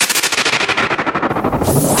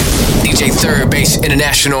DJ Third Base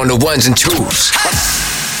International on the ones and twos.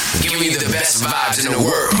 Give me the best vibes in the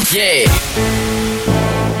world. Yeah.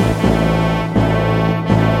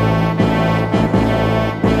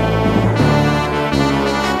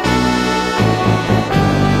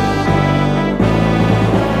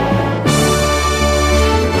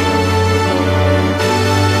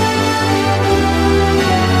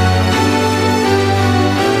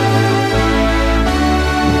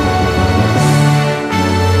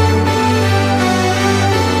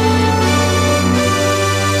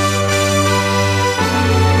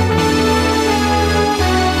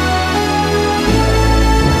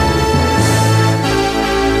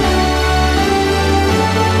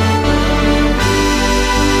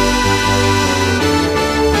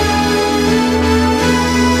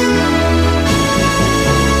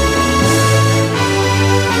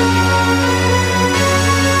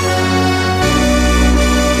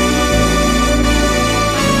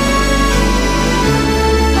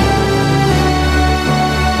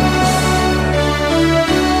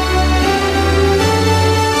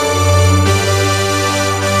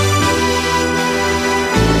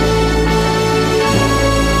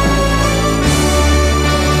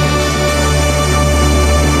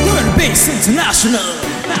 International.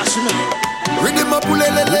 Rhythm up,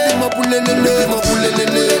 ulelele. Rhythm up, ulelele. Rhythm up,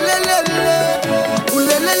 ulelele.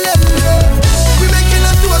 Ulelele. We making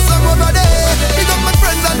a tour song over there. Big up my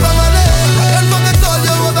friends and family. Don't forget all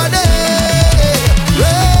you over there.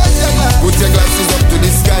 Put your glasses up to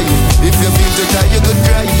the sky. If you feel too tired, you could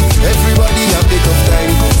cry. Everybody have a tough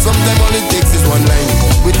time. Sometimes all it takes is one line.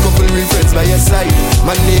 With couple real friends by your side.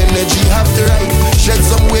 Money, energy, have to ride. Shed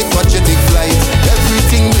some weight, watch you take flight.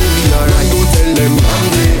 Everything will be alright. You tell them I'm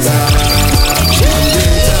greater. I'm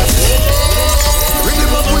greater.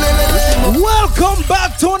 Welcome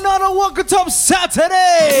back to another WUK Top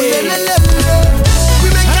Saturday. And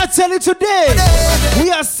I tell you today,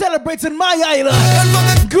 we are celebrating my island,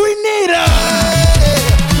 Grenada.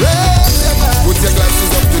 Put your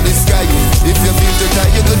glasses up to the sky. If you feel too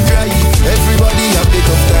tired, you could cry. Everybody have a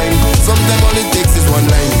tough time. Sometimes all it takes is one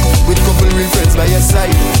line. With couple real friends by your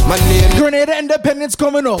side. My name Grenada Independence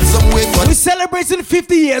coming up. We're celebrating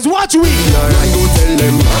 50 years. Watch we. Alright, you tell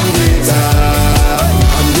them I'm greater.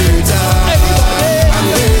 I'm greater. Everybody. I'm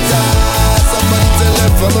greater. Somebody tell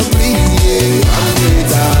them from a please. Yeah, I'm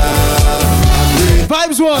greater. I'm greater.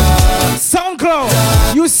 Vibes One. SoundCloud.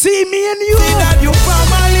 You see me and you. See that you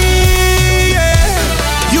family. Yeah.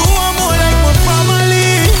 You are more like my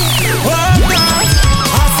family. Oh God.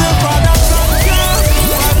 I say brother,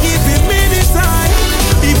 for giving me this time.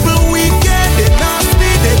 People wicked, they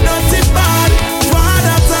nasty, they nothing bad.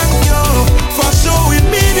 Father, thank you for showing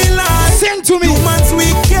me the light. Sing to me. Humans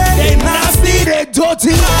wicked, They nasty, they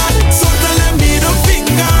dirty. so tell them me the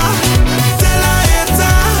finger. Tell I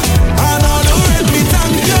hater. And all who hate me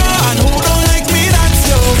thank you. And who don't like me, that's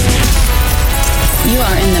you. You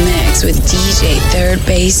are in the mix with DJ Third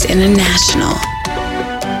Base International.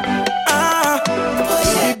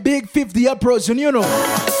 Big 50 approaching, you know.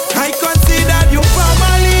 I consider you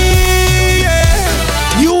family.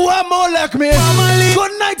 Yeah. You are more like me. Family.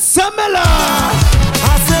 Good night, Samela.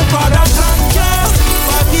 I say, Father, thank you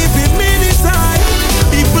for giving me this time.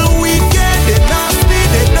 People wicked, they nasty,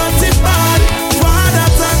 they nothing bad. Father,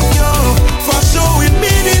 thank you for showing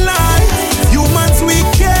me the light. Humans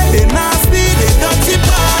wicked, they nasty, they nothing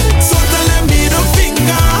bad. So tell them me the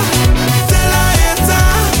finger. Tell I hater.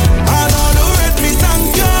 And all who hate me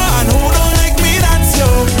thank you. And who don't like me, that's you.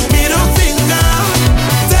 Me the finger.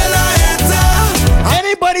 Tell I hater.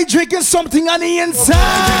 Anybody drinking something on the inside?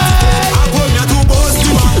 I'm going to boast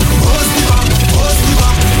you up, boast you up, boast you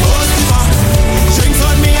up, boast you up. Drinks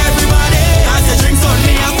on me, everybody. I say drinks on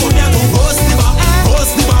me. I'm going to boast you up,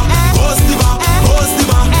 boast you up, boast you up, boast you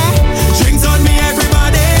up. Drinks on me,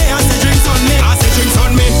 everybody. I say drinks on me. I say drinks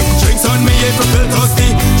on me, drinks on me. If you feel thirsty,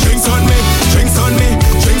 drinks on me, drinks on me,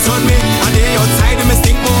 drinks on me. And they outside and me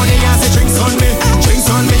stink money. I say drinks on me, drinks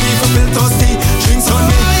on me. If you feel thirsty, drinks on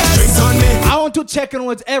me, drinks on me. I want to check in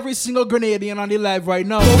with every single Grenadian on the live right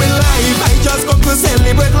now. Going live, I just come to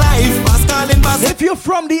celebrate life. Pascal and Bass. If you're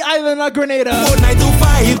from the island of Grenada, 9 to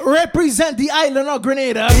 5. represent the island of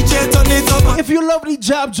Grenada. DJ turn it up. If you love the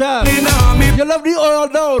jab, In army, you love the oil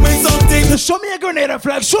down, bring something. so show me a Grenada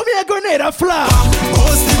flag. Show me a Grenada flag.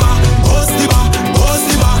 Boast the bar, boast the bar, boast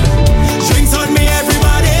the bar. Drinks on me,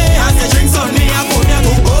 everybody. I say drinks on me. I'm going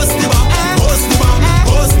to boast the bar, boast the bar,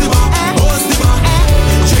 boast the bar, boast the bar.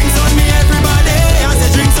 Drinks on me, everybody. I say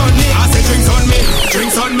drinks on me. I say drinks on me.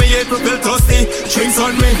 Drinks on me, if you feel thirsty. Drinks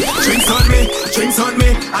on me, drinks on me, drinks on me.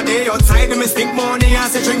 And they outside, me stink money. I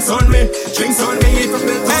say drinks on me, drinks on me, if you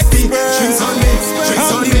feel thirsty. Drinks on me,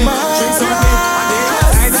 drinks on me, drinks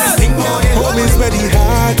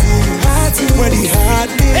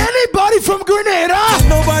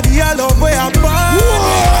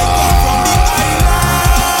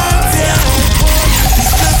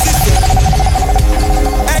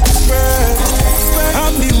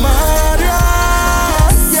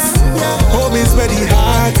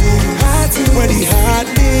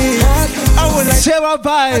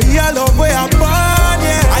vibe. I love where I'm born,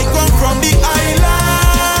 yeah. I come from the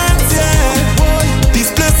islands, yeah. Boy, this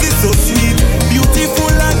place is so sweet, beautiful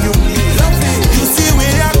and unique. You see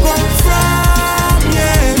where I come from,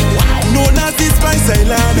 yeah. Known as the Spice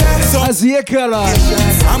Island, yeah. So As the color.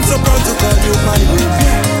 I'm so proud to call you my home.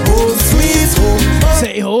 Home sweet home.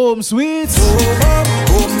 Say home, sweet.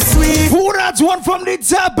 Home sweet. Who that one from the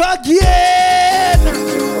top again?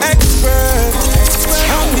 Expert.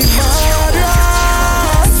 I'm the mother.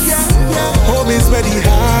 Home is where the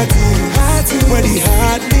heart is. Where the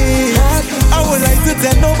heart is. I would like to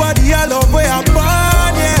tell nobody I love where I'm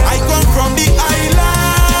born, yeah. I come from the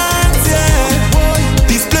islands, yeah.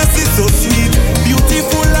 This place is so sweet,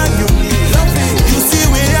 beautiful and unique. You see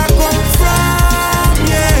where I come from,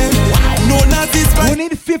 yeah. No, not this We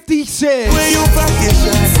need 50 cents. where you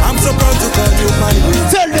vacation. I'm so proud to call you my home.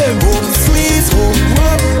 Tell them. Home sweet home.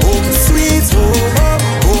 Home sweet home.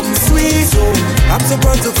 Home sweet home. I'm so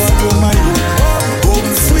proud to call you my home.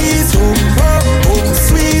 Home sweet home. Home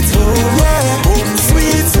sweet home. Home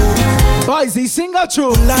sweet home. Boys, he sing a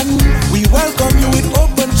tune. Land, we welcome you with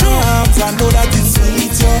open arms. I know that it's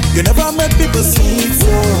sweet, yo. You never met people sweet,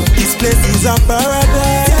 yo. This place is a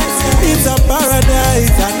paradise. It's a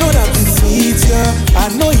paradise. I know that it's sweet, yo. I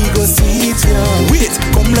know you go sweet, yo. Wait,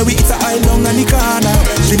 come let we eat a island on the corner.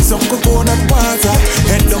 Drink some coconut water.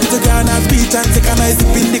 Head down to Ghana's beach and take a nice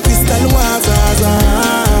dip in the crystal waters.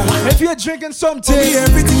 If you're drinking something,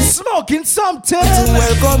 Everything smoking something, to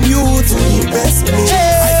welcome you to the best place.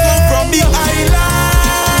 I come from the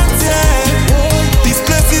islands, yeah. This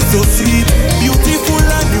place is so sweet, beautiful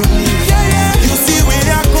and unique. You see where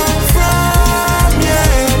I come from,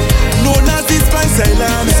 yeah. Known as the Spice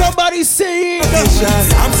Island. somebody sing.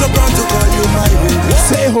 I'm so proud to call you my home.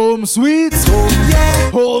 Say home, sweet. Home,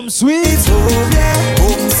 yeah. Home, sweet. Home, yeah.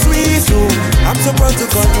 Home, sweet home. I'm so proud to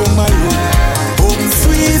call you my home. Home,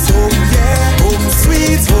 sweet home, yeah. Home,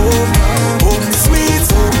 sweet home. Home, sweet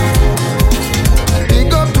home.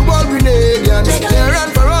 Big up to all Grenadians, there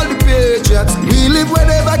and for all the patriots. We live where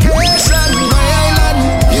they vacation, my island.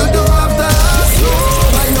 You don't have to ask, no.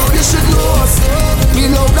 I know you should know us. We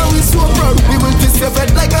love that we so proud. We will twist your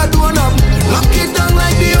head like a donut. Lock it down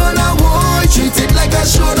like the owner. Boy, treat it like a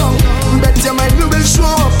showdown. Bet your mind we will show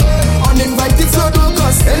up. Uninvited, so don't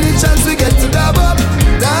cost. Any chance we get to dab up,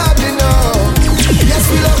 dab it now. Yes,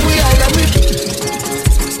 we love we island.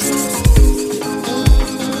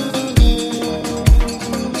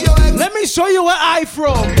 Let me show you where I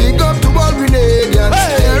from. Big up to all Grenadians,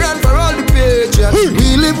 there and for all the patriots.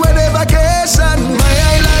 We live where they vacation, my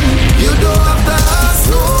island. You don't have to ask,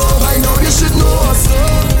 no. I know you should know us.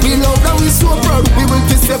 We love that we so proud. We will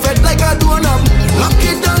kiss your head like a donut. Lock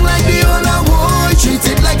it down like the owner. Boy, treat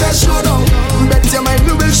it like a showdown. Bet your mind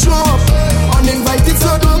we will show up. Uninvited,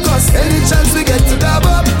 so don't cost. Any chance we get to dab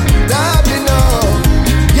up, dab it now.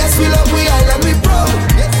 Yes, we love we island, we proud.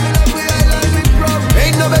 Yes, we love we island, we proud.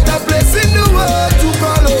 Ain't no better place in the world to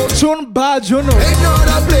call home. Tune bad, you know. Ain't no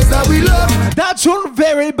other place that we love. That tune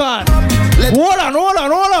very bad. Hold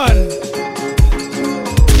on.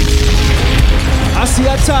 I see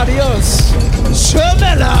a Tadios.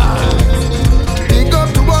 Shamela. Big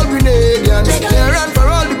up to all Grenadians, there and for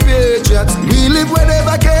all the patriots. We live where they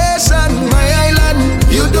vacation, my island.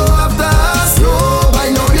 You don't have to ask, no.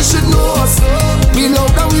 I know you should know us. We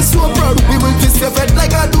love that we so proud. We will kiss your head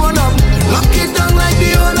like a donut. Lock it down like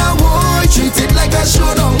the owner. Boy, treat it like a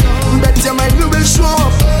showdown. Bet your mind we will show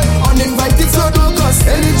up. Uninvited, so don't cost.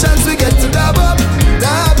 Any chance we get to dab up,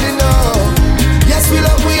 dab it now. Yes, we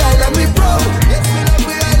love we island, we proud. Yes, we love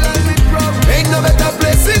we island, we proud. Ain't no better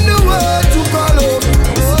place in the world to call home.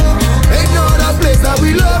 Ain't no other place that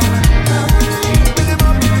we love.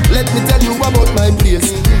 Let me tell you about my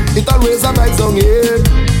place. It always a vibes on here.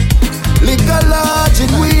 Liquor large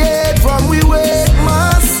and we hate from we wake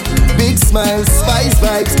mass. Big smiles, spice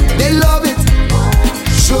vibes, they love it.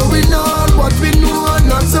 Showing all what we know,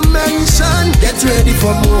 not to mention. Get ready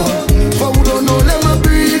for more. For who don't know, let me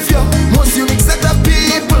brief you. Most unique set of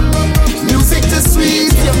people. Music to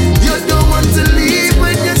sweet you. You don't want to leave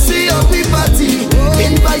when you see how we party.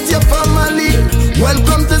 Invite your family.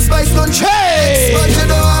 Welcome to Spice Country. Hey! But you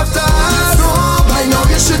don't have to ask. No, by now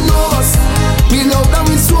you should know us. We love that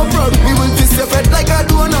we so proud. We will twist your head like a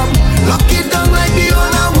donut. Lock it down like the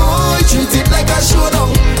owner. Boy, treat it like a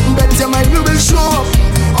showdown. Bet your mind we will show up.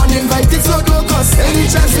 Uninvited, so don't cost. Any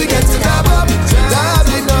chance we get to dab up, dab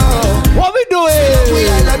it now. What we doing? We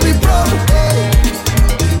island, we proud.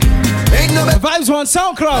 Ain't no better Vibes on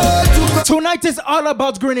SoundCloud. Tonight is all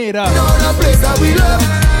about Grenada. place that we love.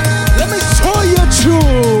 Let me show you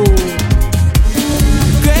true.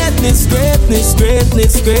 Great Greatness, greatness,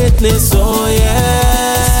 greatness, greatness, oh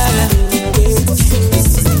yeah.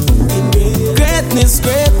 Greatness,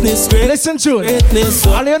 greatness, greatness. Listen to it. Greatness,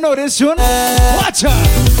 oh. All you know this tune? Watch out.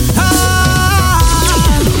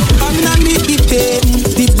 I'm gonna need the pain,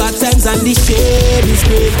 the bad times and the shame is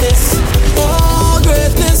greatness. Oh,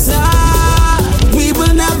 greatness, we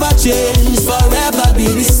will never change, forever be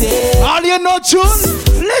the same. All you know tune?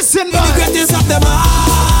 Listen, man. The greatest of them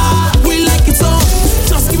all, we like it so.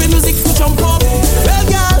 Just give me music to jump up. Well,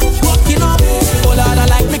 girl, walking up. Oh, Lord, I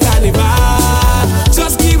like me carnival.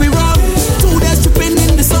 Just give it run. 2 days tripping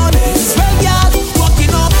in the sun. Well, girl,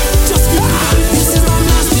 walking up. Just give it run. This is not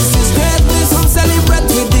nice, this is greatness. I'm celebrate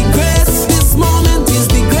with the grace. This moment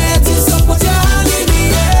is the greatest. So put your hand in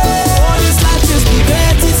the air. Oh, this life is the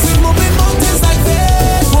greatest. We moving mountains like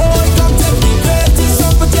this. Boy, come take the greatest.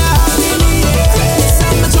 So put your hand in the air.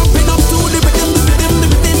 I'm jumping up to the rhythm, the rhythm,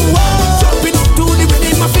 the rhythm. Whoa, jumping up to the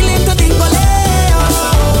rhythm. I'm feeling the dingle.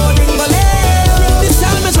 Oh, dingle. This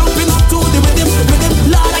time I'm jumping up to the rhythm, rhythm.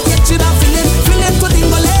 Lord, I get you that feeling, feeling to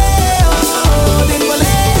dingle. Oh, dingle.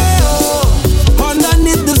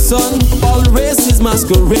 Underneath the sun, all races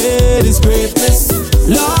masquerade is greatness.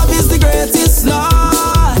 Love is the greatest,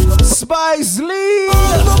 Lord. Spice Lee.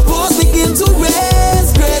 All the boys begin to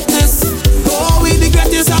raise greatness. Oh, we the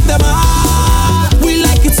greatest of them all. We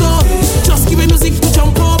like it so. Just give me music to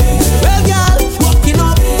jump up. Well, girl, walking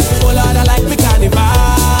up. Oh, Lord, I like me carnival.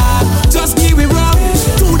 Just give it run.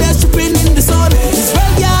 2 days tripping in the sun.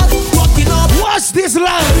 Well, girl, walking up. Watch this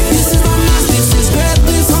line. This is not nice, this is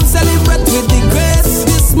greatness. I'm celebrate with the grace.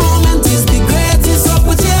 This moment is the greatest. So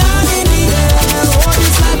put your hand in the air. Oh,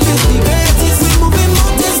 this life is the greatest. We moving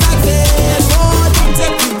mountains like this. Oh, don't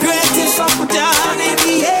take the greatest. So put your hand in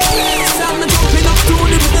the air. I'm jumping up to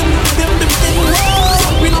the rhythm, rhythm, the rhythm. Whoa,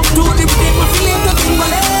 jumping up to the rhythm. I'm feeling the tingle.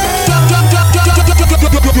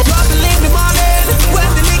 Trouble in the morning when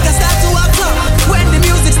the niggas start to act up, when the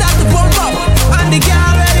music start to pump up, and the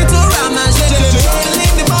girl ready to ram and shake. Trouble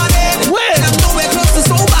in the morning when I'm nowhere close to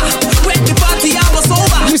sober, when the party hours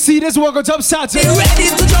over. You see this Work on Top Saturday? Be ready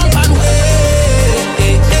to jump and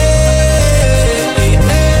wait.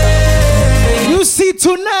 You see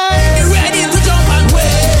tonight? Be ready to jump and wait.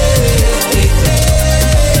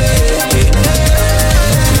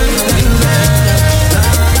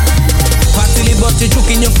 Partly but you're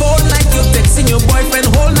joking your phone like you're texting your boyfriend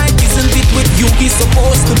whole night. Isn't it with you he's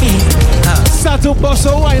supposed to be? Sato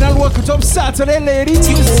Bosso Wine and Work on Top Saturday, ladies.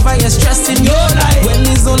 You over your stress in your life when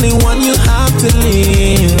there's only one you have to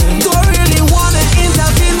live. Don't really wanna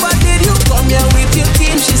intervene, but did you come here with your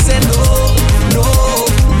team? She said no, no,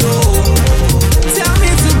 no. Tell me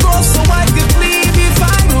to go so I could leave if I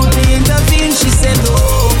only intervene. She said no,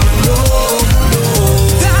 no, no.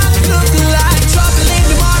 That look like trouble in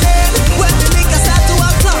the morning when the niggas start to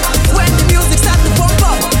act up, when the music start to pump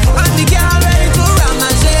up, and the girl ready to ram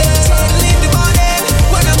and shake. Trouble in the morning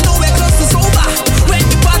when I'm nowhere close to sober, when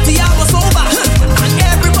the party hours over, and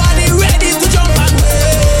everybody ready to jump and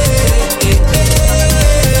wait.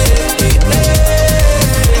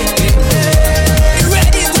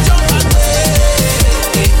 Ready to jump and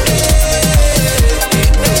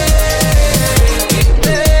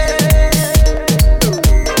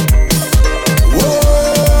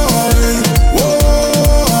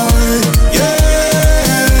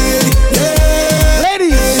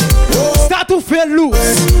Ladies, start to feel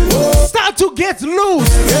loose. Start to get loose.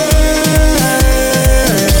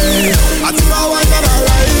 I think I want that I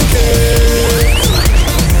like it.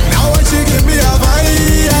 Now when she give me a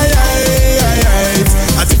vibe,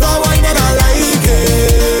 I think I want that I like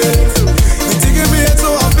it. You taking me in so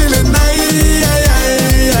I'm feeling nice.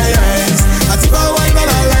 I think I want that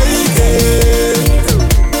I like it.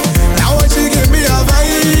 Now when she give me a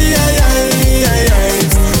vibe,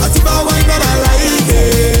 I think I want that I like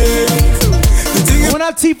it. When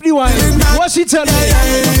I tip the wine, what she tell me?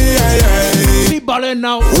 She ballin'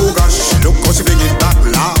 now. Oh gosh, look how she bring it back,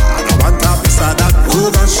 lad. I want a piece of that. Oh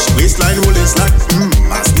gosh, waistline rolling slack.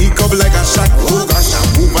 I sneak up like a shot. Oh gosh, I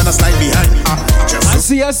move and I slide behind. I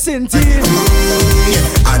see her scenting.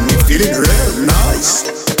 Yeah, and it feeling real nice.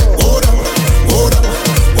 Hold up, hold up,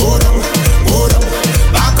 hold up, hold up.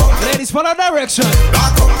 Back up, Ladies, follow direction.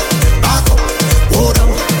 back up, back up. Hold up,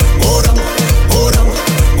 hold up, hold up,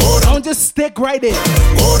 hold up, Don't just stick right there.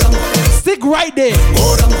 hold up, Stick right there.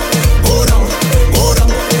 hold up, hold up, hold up,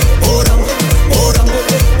 hold up, hold up,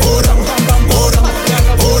 hold up, hold up,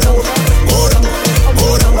 hold up, hold up,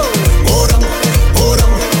 hold up, hold up, hold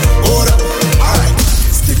up, hold up. All right,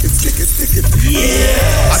 stick it, stick it, stick it.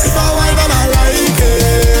 Yeah. I think I wine and I like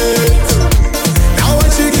it. Now when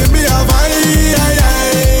she give me a vibe,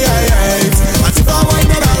 I think I wine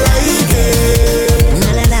and I like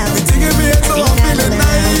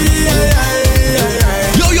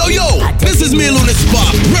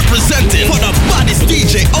representing for the baddest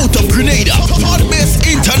DJ out of Grenada, Third Base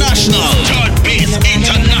International. Third Base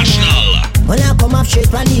International. When I come off straight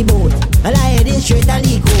from the boat, well I head in straight and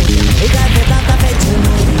leak out. It got better perfect to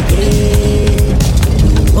know the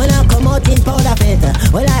When I come out in powder feather,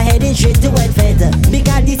 well I head in straight to wet feather.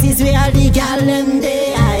 Because this is where the gal them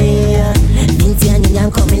they are. Binti and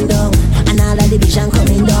Indian coming down, another division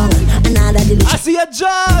coming down, another division. I see a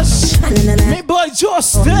Josh, me boy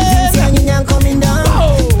Justin. Binti and Indian coming down,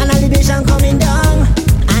 another division coming down.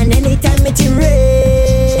 And anytime it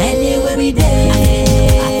rain, anywhere we there.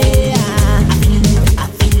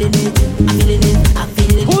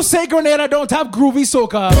 Who say Grenada don't have groovy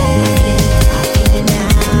soca?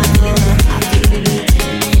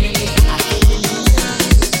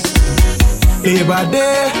 Labor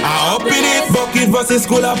Day, I up in it. Bucket versus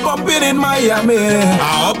school, I pumping in Miami.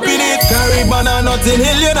 I up in it. Caribbean and Notting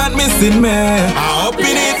Hill, you're not missing me. I up in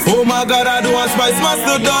it. Oh my God, I do want spice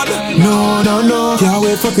master done. No, can't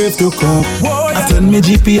wait for Cliff to come. I turn me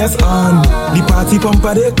GPS on. The party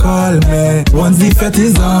pumper they call me. Once the fete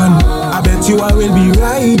is on, I bet you I will be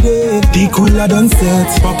riding. The cooler done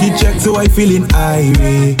set. Pocket check, so I feeling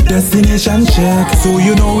irate. Destination check, so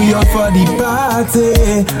you know we are for the party.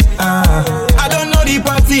 I don't know the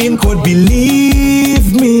party in could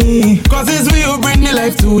believe me. Cause it's we who bring the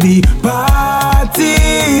life to the party.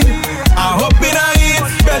 I hope it I eat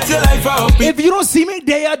better life, I hope it. If you don't see me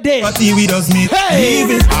day or day, party we does meet. Hey.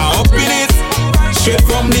 Leave it, I hope it is. Straight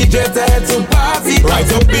from the jet ahead to party. Right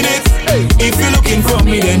up in it. Hey. If you're looking for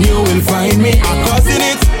me, then you will find me. I'm causing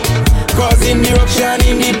it. Causing eruption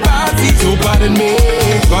in the party. So pardon me,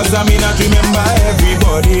 cause I may not remember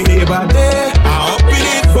everybody day by day. I up in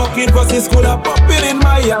it. Bucket versus school, I popping in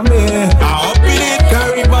Miami. I up in it.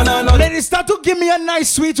 Caribbean and all. ladies start to give me a nice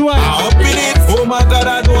sweet wine. I up in it. Oh my God,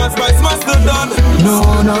 I don't want spice master done. No,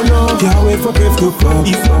 can't wait for Cliff to come.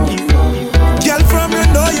 Girl from you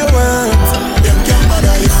know your worth. Them can't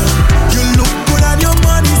bother you. You look good and your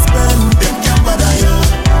money spent. Them can't bother you.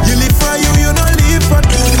 You live for you, you don't live for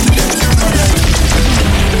them. Them can't bother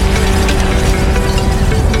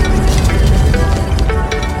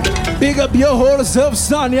you. Big up your whole self,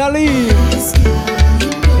 Sonia Lee.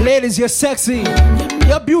 Ladies, you're sexy.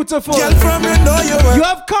 You're beautiful. Girl from you know your worth. You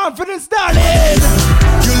have confidence, darling.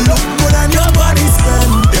 You look good and your money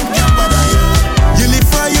spent. Them can't bother you. You live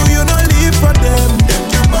for you, you don't live for them. Them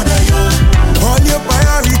can't bother you. All your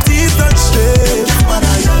priorities don't shade. Them can't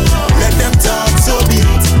bother you. Let them talk so be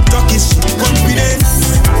it. Talk is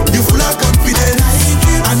confidence. You full of confidence.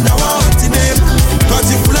 And now I'm hunting them. Cause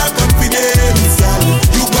you full of confidence.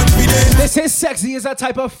 You confident. They say sexy is a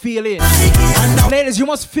type of feeling. Ladies, you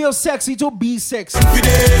must feel sexy to be sexy.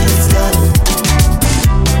 Confidence.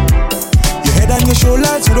 Your head and your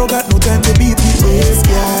shoulders, you don't got no time to beat it. Waist,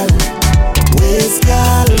 girl. Waist,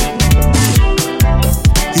 girl.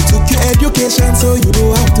 You took your education, so you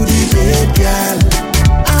don't have to debate, girl.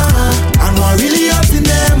 And what really hot in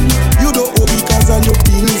them, you don't owe because all your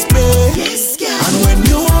bills pay. Yes, girl. And when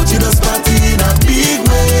you out, you just party in a big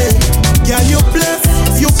way. Girl, you bless.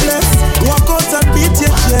 Walk out and beat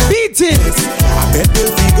your chest. Beat it. I bet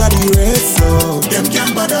they'll figure the rest, so them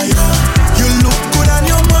can't bother you. You look good and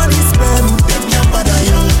your money spent. Them can't bother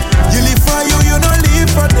you. You live for you, you don't live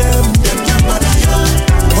for them. Them can't bother you.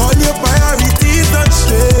 All your priorities don't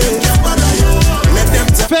stray. Them can't bother you. Let them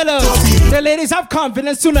tell fellas, the ladies have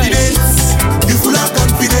confidence tonight. You full of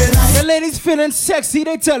confidence. The ladies feeling sexy,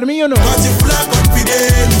 they tell me, you know. Cause you full of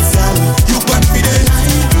confidence. You confident.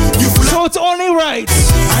 You full so it's only right.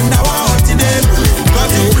 And now I'm hunting them.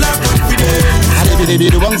 Cause you full of confidence.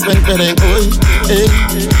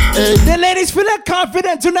 The ladies feeling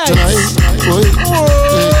confident tonight. Island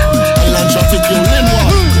traffic in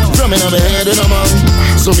Linwood. Drum in my head in a man.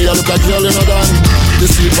 So me a look a girl in a dan. The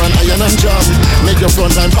sleep and iron and jam. Make your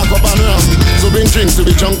front line pack up and ram. So bring drinks to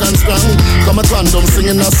be drunk and strong. Come a condom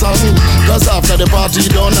singing a song. Cause after the party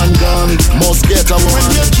done and gone, must get a woman. When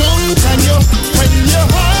you're drunk and when you're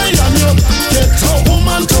high and you get a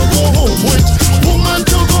woman to go home with. Woman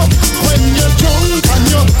to go. When you're drunk and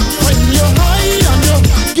when you're high and you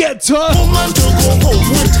get a woman to go home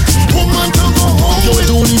with. Woman to go home with. You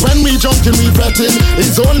do when we junkin', we betting.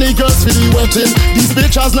 It's only girls for the wetting. These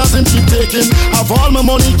bitches nothing keep taking. Have all my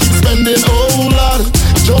money keep spending. Oh Lord,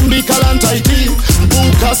 Jumbi Kalantaiti.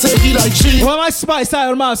 Buka say he like she. Well, my spice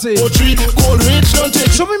style, Marcy. Poetry, cold rich, don't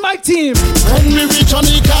take. Show me my team. When we reach on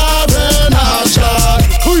the cabin, I shot.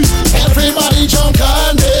 Everybody jump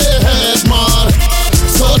and they head mad.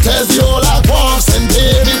 So test the whole at once and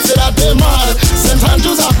David said that they mad. St.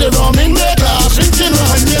 Andrews have the rum in their glass. Drinking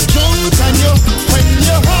when you're drunk and when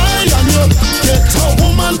you're high and you get a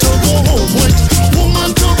woman to go home with.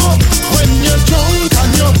 Woman to go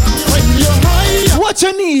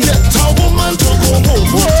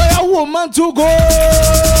want to go.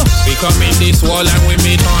 We come in this wall and we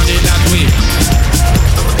meet on it that way.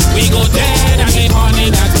 We go dead and get on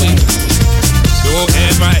it that way. Don't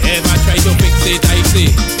ever try to fix it, I say.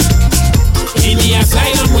 In the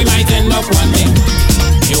asylum we might end up one day.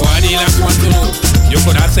 You are the last one to know. You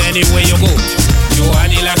could have said anywhere you go. You are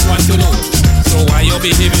the last one to know. So why you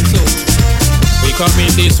behaving so? We come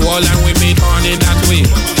in this wall and we meet on it that way.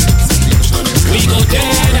 We go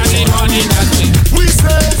dead and get on it that way. We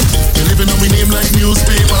say, they living on my name like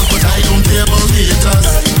newspapers, but I don't care about haters.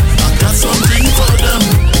 I got something for them,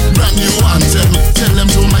 brand new anthem. Tell them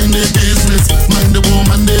to mind their business, mind the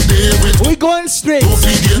woman they deal with. We going straight,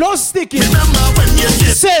 no sticking. Remember when you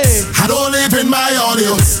get say, I don't live in my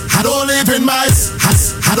audios. I don't live in my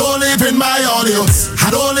I don't live in my audios. I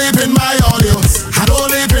don't live in my audios. I don't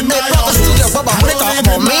live in my audios. Baba, who they talking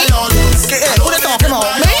about me? Who they talking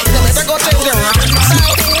about me? They better go change the rap.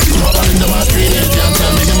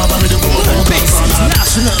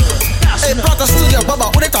 Hey, brother studio, Baba,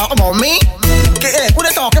 who they talking about me? Who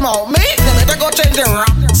they talking about me? They better go change the rap.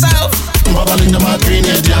 Self. Baba in the mad green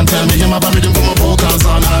age and tell me him about rhythm from my vocals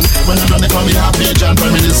on hand. When I done they call me happy John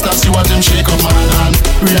Prime Minister, see what him shake up my hand.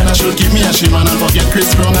 Rihanna should give me a shimon and forget Chris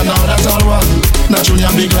Brown and now that's all one. Not Junior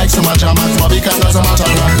big like some jam and for because that's a matter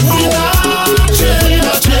of.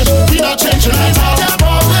 We not changing at all.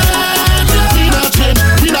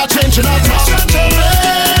 We not changing at all.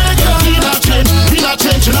 We not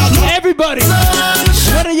changing at all. Everybody,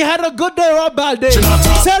 whether you had a good day or a bad day,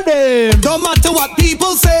 tell them. Don't matter what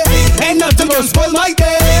people say, ain't nothing gonna spoil my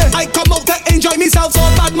day. I come out to enjoy myself, so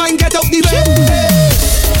bad mind get out the way.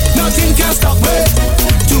 Nothing can stop me.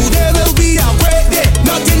 Today will be a great day.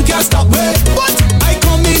 Nothing can stop me. But I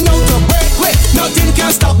come in out to break way. Nothing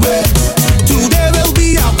can stop me. Today will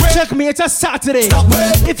be a great. Check me, it's a Saturday.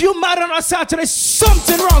 If you mad on a Saturday,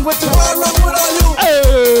 something wrong with you. What wrong with all you?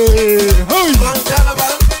 Hey, hey.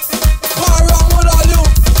 What wrong with all you?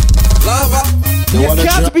 Lava. You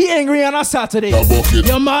can't be angry on a Saturday.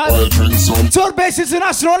 You're mad. Third Base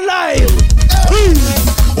International live.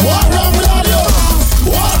 What wrong with all you?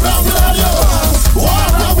 What wrong with all you?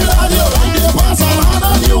 What wrong with all you? Pass on hand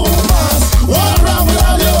on you. What wrong with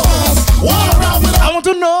all you? What wrong with all you? I want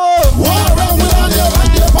to know. What wrong with all you?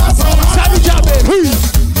 Pass on hand on you.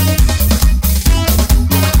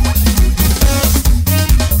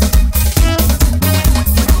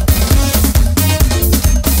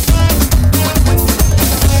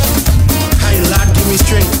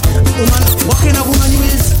 What kind of woman you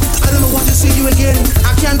is? I don't know what to say you again.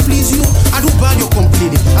 I can't please you. I do bad, you're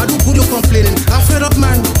complaining. I do good, you're complaining. I'm fed up,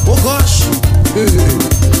 man. Oh gosh. You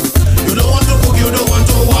don't want to cook, you don't want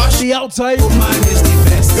to wash. The outside woman is the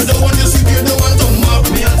best. You don't want to sleep, you don't want to mop.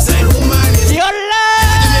 The outside woman is your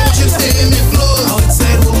life. You watch you stay in the clothes.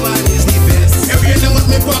 Outside woman is the best. Every time with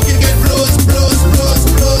me pocket get blows.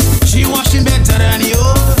 She washing better than you.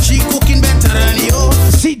 She cooking better than you.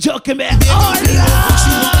 She joking better. She walking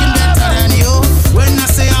better than you. When I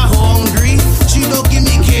say I'm hungry, she don't give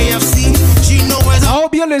me KFC. She knows where I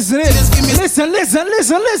hope you're listening. Listen.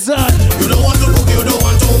 You don't want to cook, you don't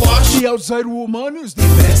want to wash. The outside woman is the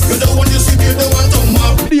best. You don't want to sleep, you don't want to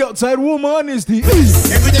mop. The outside woman is the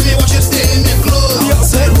best. Every time you watch you stay in the clothes. The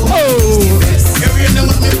outside woman is the best. Every time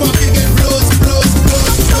with me pocket get blows.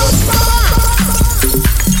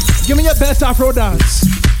 Give me your best Afro dance.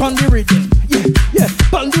 Bundy rhythm. Yeah.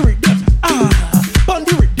 Bundy rhythm.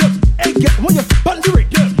 Bundy rhythm. Hey, get when you bundy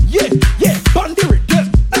rhythm. Yeah. Bundy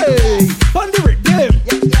rhythm. Hey, bundy rhythm.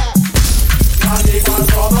 Yeah. I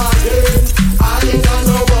ain't got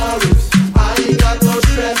no worries. I ain't got no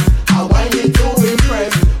stress. I want it to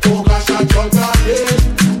impress. Oh gosh, I drunk again.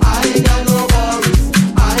 I ain't got no worries.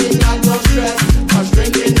 I ain't got no stress. Cause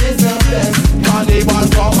drinking is the best. Carnival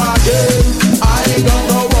come again. I ain't got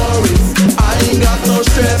no worries. I ain't got no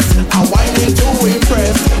stress. I want it to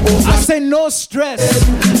impress. Oh, I say no stress.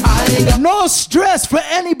 No stress for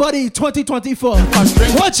anybody 2024.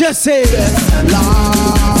 What you say?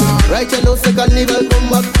 Right now, second level come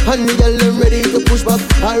back. And the girl them ready to push back.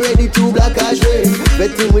 Already two black ash rain.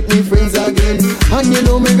 Betting with me friends again. And you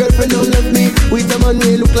know my girlfriend don't love me. With a man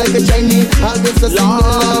we look like a Chinese. I guess a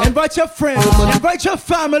single. Invite your friends. Invite your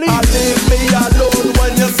family. Leave me alone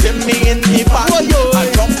when you see me in the back. I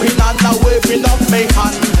jumping and I waving up my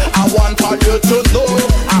hand. I want all you to know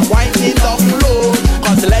I wind it up low.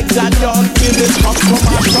 Cause legs and young kill it come from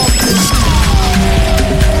my company.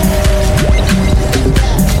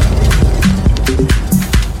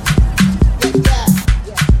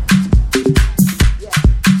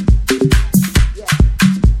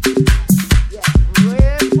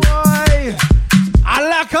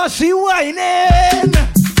 She whining.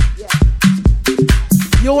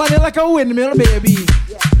 You want it like a windmill, baby.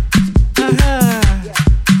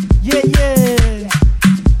 Yeah, yeah.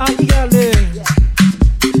 I got it.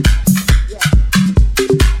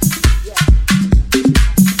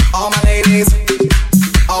 All my ladies,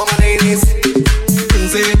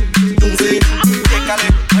 Tunzi,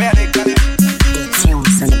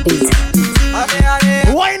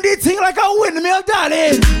 wind the thing like a windmill,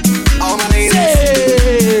 darling. all my ladies,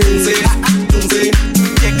 Tunzi,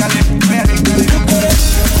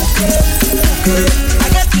 I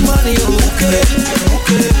got the money,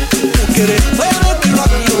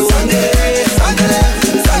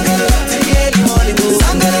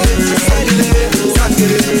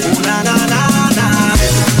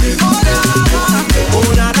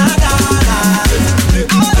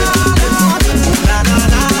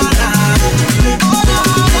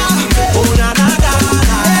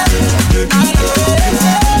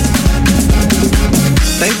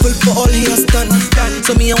 thankful for all he has done.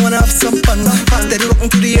 So me, I wanna have some fun. Steady rocking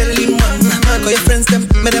to the early man. Call your friends, them,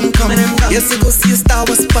 make them come. Yes, you go see a star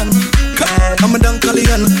was fun. I'm a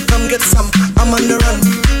Dunkalian, come get some. I'm on the run.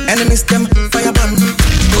 Enemies, them, fire ban.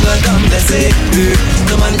 Come, they say,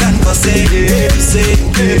 no man can go say, say.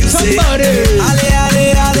 Somebody. Ale.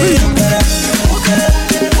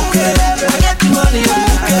 I get the money,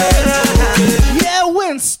 Yeah,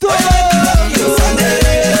 Winston.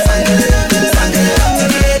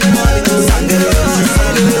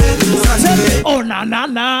 Oh,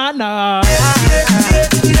 na.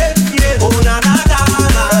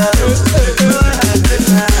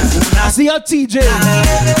 I see your TJ.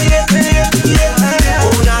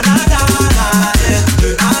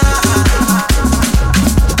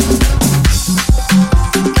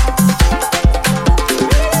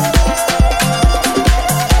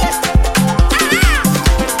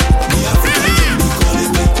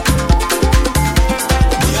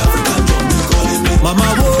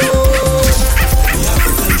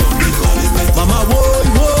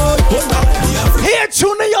 Here,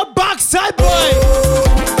 tune in your backside, boy.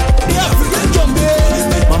 The African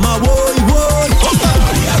jumping. Mama, woy.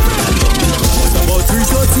 About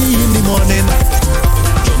 3:30 in the morning.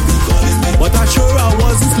 But I'm sure I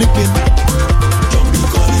wasn't sleeping.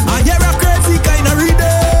 I hear a crazy kind of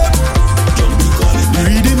rhythm.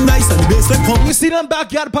 Reading nice and bass like pump. You see them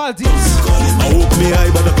backyard parties? I hope me eye,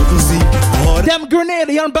 but I couldn't see. Them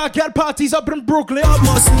Grenadian backyard parties up in Brooklyn. I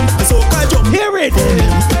must see. So I jump. Hear it,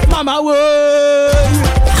 Mama, woy.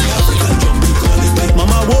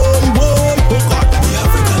 Mama, woy. Oh God.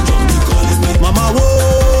 Mama,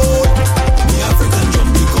 woy.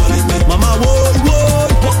 Mama, woy.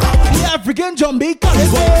 Oh God. The African jumping calling.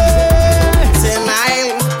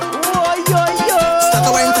 Tonight. Yo. Start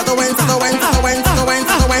the wine.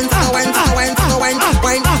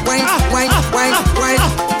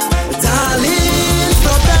 Darling,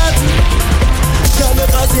 stop that. Can't be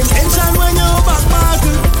cause intention when you back.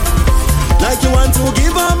 Like you want to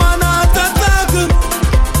give a man a attack.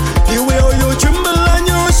 The way how you tremble and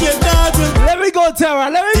you shake that. Let me go, Tara.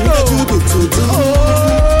 Let me go. You good to do.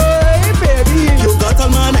 Oh, baby. You got all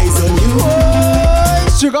my eyes on you.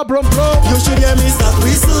 Oh, sugar plum. You should hear me start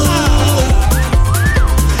whistle.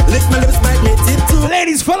 Lick my lips, magnetic too.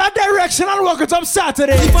 Ladies, follow direction and walk it up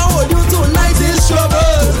Saturday. If I hold you tonight, it's trouble.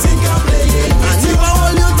 Think I'm playing. And if I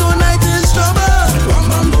hold you tonight, it's trouble.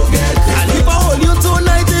 And if I hold you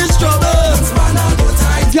tonight, it's trouble.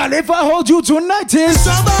 Girl, if I hold you tonight, it's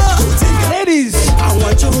trouble. Ladies, I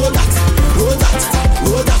want you roll that.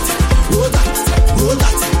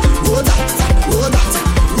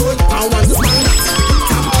 I want to smile that.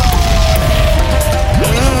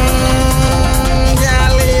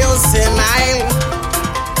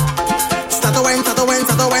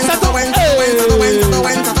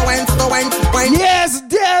 yes,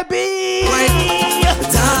 Debbie.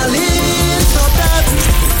 Darling, stop that.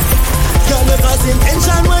 Girl, because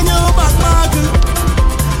intention when you back.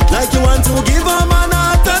 Like you want to give a man a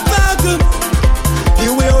attack. The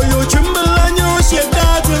way how you tremble and you shake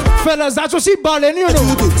that. Fellas, that's what she ballin', you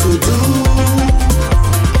know.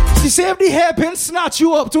 She saved the hairpin, snatch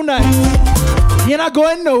you up tonight. You're not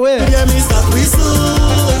going nowhere. Yeah, me start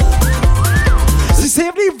whistle. She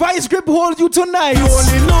saved the vice grip, hold you tonight. You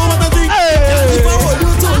only know what I think. Hey. If I hold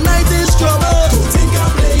you tonight, it's trouble. Think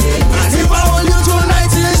I'm playing. And if I hold you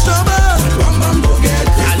tonight, it's trouble.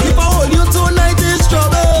 And if I hold you tonight, it's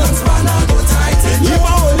trouble. If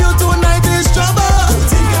I hold you tonight, it's trouble.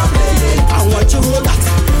 Think I'm playing. I want you roll that.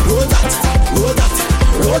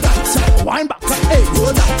 Wind back, hey.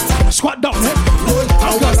 Roll that. Squat down, hey. Roll.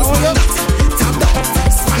 I want to swing that. Tap that.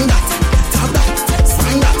 Swing that. Tap that.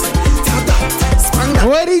 Swing that. Tap that. Swing that.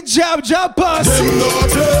 Where the jab pass. Them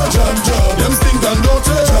dirty, jab. Them stink and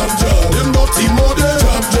dirty, jab. Them dirty muddy,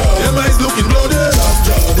 jab. Them eyes looking bloody,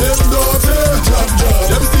 jab. Them dirty, jab.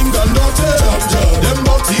 Them stink and dirty, jab. Them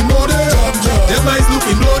dirty muddy, jab. Them eyes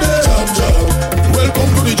looking bloody, jab. Welcome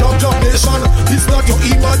to the jab nation. It's not your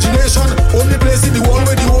imagination. Only place in the world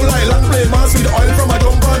where the whole island play mass with oil from a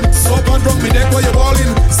dump pan. Stop and drunk me neck while you're balling.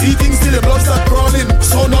 See things till the blood start crawling.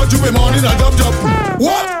 So now you be morning a jab.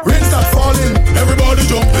 What? Rain start falling. Everybody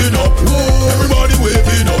jumping up. Whoa. Everybody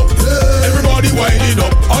waving up. Yeah. Everybody winding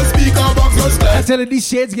up. All speaker box girls play. I tell you, these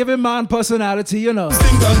shades giving man personality, you know.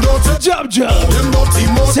 Stink and dirty. Jab. Them dirty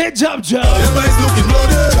mud. Say jab. Them eyes looking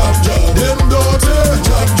bloody. Jab. Them dirty.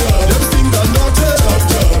 Jab. Them stink and dirty.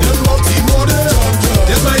 Jab. Them dirty muddy. Jab.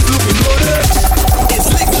 Them eyes looking bloody. It's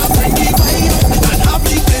like a freaky vibe and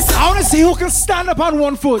happy place. I wanna see who can stand up on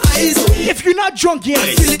one foot. If you're not drunk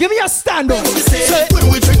yet, give me a stand up. Say, when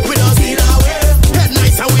we drink with us in our way, head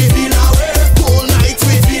nights and we feel our way, whole night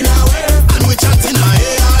we feel our way, and we chatting our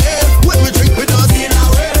way. When we drink with us in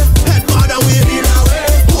our way, head bad and we feel our way,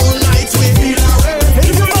 whole night we feel our way.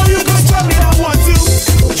 If you know you can tell me I want to.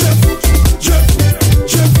 Drip.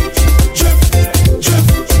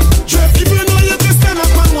 If you know you can stand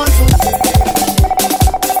up on one foot.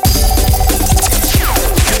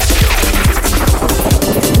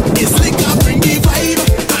 It's like a bring the vibe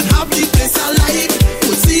and have the place alive.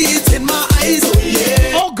 You see it in my eyes, oh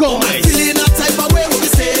yeah. Oh God. Feeling that type of way we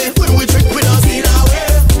say when we drink with us in our way.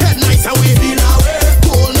 Head nights and we feel our way.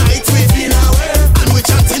 Whole night we feel our way. And we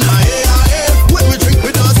chatting our way. When we drink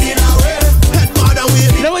with us in our way. Head bad and we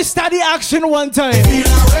feel Let me start the action one time.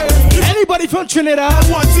 our way. Anybody from Trinidad?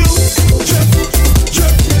 Want to drip.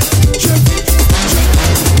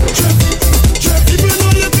 If you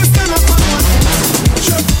know you can stand up on one.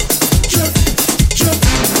 Drip.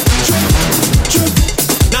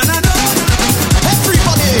 No.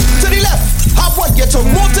 Everybody to the left. I want you to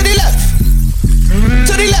move to the left.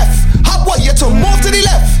 To the left. I want you to move to the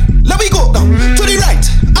left. Let me go now. To the right.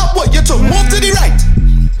 I want you to move to the right.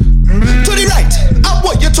 To the right. I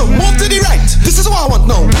want you to move to the right. This is what I want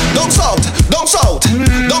now. Don't shout.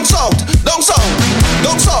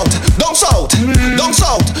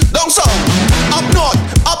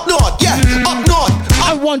 Up north, yeah, up north.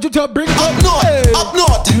 I want you to bring up north, up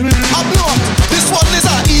north. This one is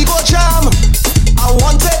our ego jam. I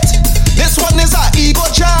want it. This one is our ego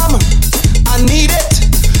jam. I need it.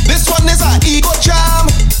 This one is our ego jam.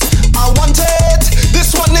 I want it.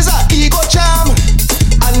 This one is our ego jam.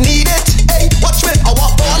 I need it. Hey, watch me. I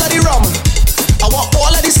want all of the rum. I want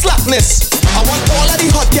all of the slackness. I want all of the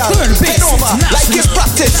hot girl. Bend over like it's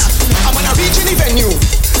practice. I'm gonna reach any venue.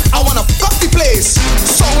 I wanna fuck the place.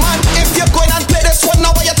 So man, if you're going and play this one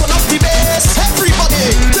now, you turn up the bass.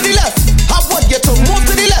 Everybody to the left. I want you to move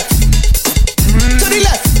to the left. To the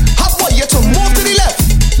left. I want you to move to the left.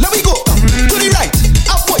 Let me go. To the right.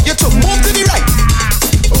 I want you to move to the right.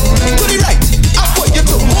 To the right. I want you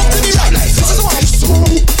to move to the right. This is what I do.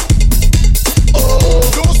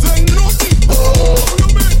 Don't say nothing.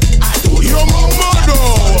 I do your mama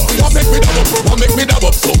though. What make me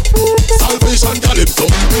double so? Salvation calypso.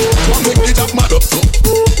 What make me that mad up so?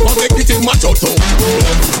 What make me think match out so?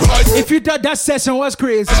 If you thought that session was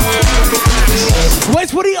crazy, wait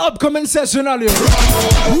for the upcoming session, all you.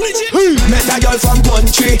 Met a girl from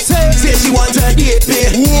country. Say she want to date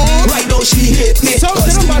me. Right now she hate me.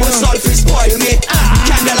 Cause too much selfish spoil me.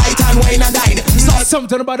 Candlelight and wine and dine.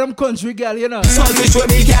 Something about them country girl, you know. Selfish when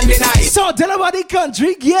me can deny. Something about the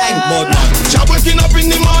country girl. Job waking up in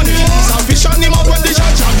the morning. Selfish on him up when the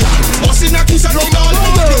shot shot. Busting a kiss at the door.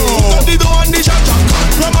 Cut the door and the shot shot.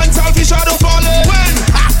 Roman selfish are the falling. When?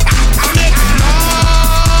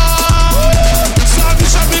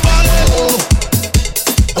 Selfish at the balling.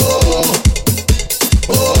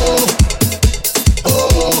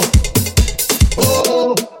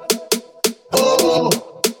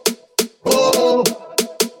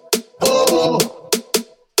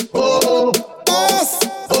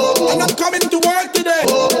 I'm not coming to work today.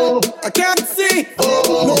 I can't see.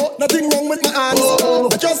 No, nothing wrong with my hands.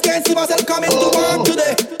 I just can't see myself coming to work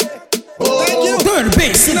today. Thank you. Third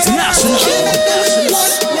base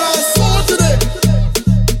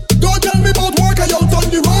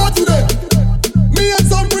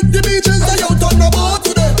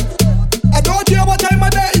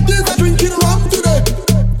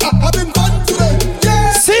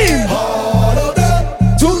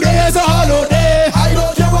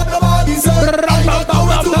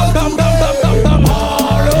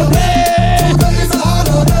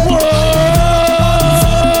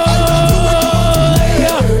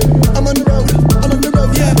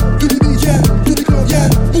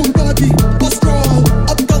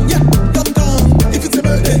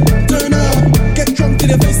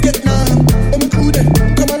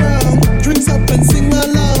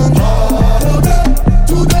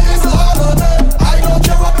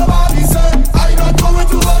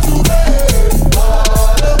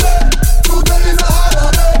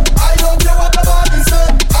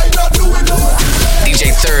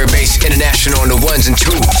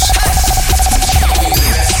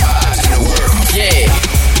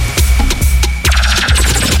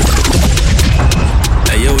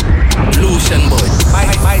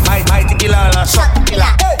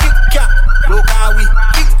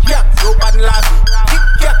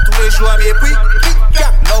show me quick.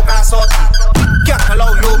 Yeah, no gas on. Yeah,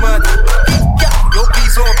 allow you man. Yeah, yo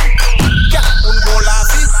piece up. Yeah, un go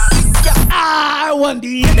lavi. I want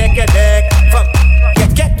the deck.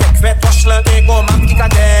 Get fait poche là des go mam qui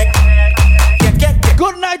cadec.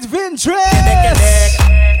 Good night, Vintress.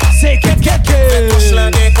 Say get.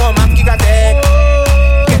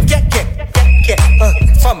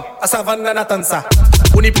 Femme, à savane la natansa.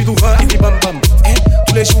 On est plus d'ouvert et puis bam bam.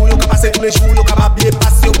 Tous les jours, yo ka passe, tous les jours, yo ka babler,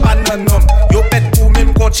 passe, yo pan nan nom. Yo pète ou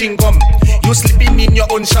même coaching gum. You sleeping in your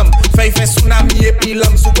own sham. Fait tsunami et puis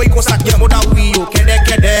l'homme. Sous quoi il consacre y'a moda oui, yo kedek.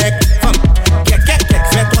 Femme, get.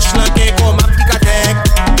 Fait toche là, t'es comme un petit cadec.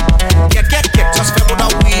 Get. Just fait moda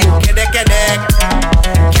oui, yo kedek.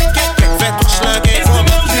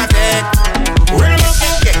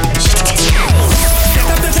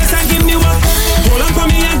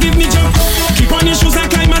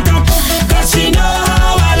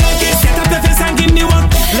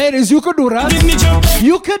 Ladies, you could do that.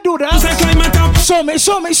 You could do that. Show me.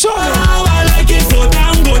 How I like it. Go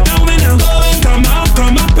down and I'm going. Come up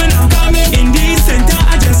and I'm coming. In the center,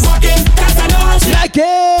 I just walk in. Cause I know how she like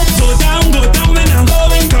it. Go down and I'm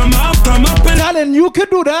going. Come up and Darling, you could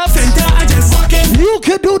do that. Center, I just walk in. You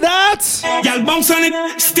could do that. Y'all bounce on it,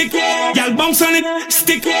 stick. Y'all bounce on it,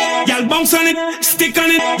 stick. Y'all bounce on it, stick on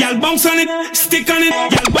it. Y'all bounce on it, stick on it.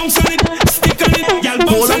 Y'all bounce on it, stick on it. Y'all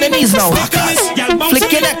bounce on it. Hold on the knees now.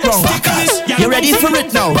 Flick your neck round. You ready for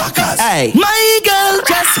it now? Hey, my girl,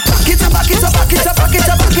 just back it up.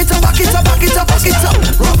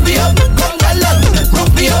 Rock me up, come well up,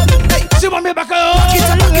 rock me up. Hey, she want me back up. Back it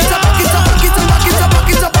up.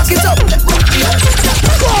 Rock me up.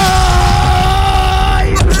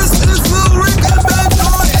 This is the Record Band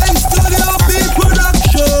and Studio B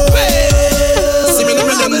production.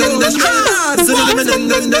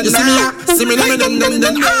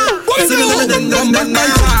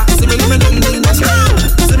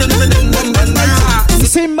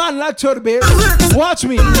 Same man like Turbe. Watch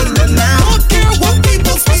me. Don't care what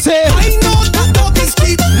people say. I know that dog is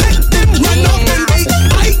cheap. Let them run up and beat.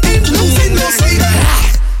 I ain't losing no sleep.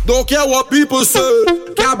 Don't care what people say.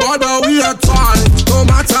 Can't bother we at all. No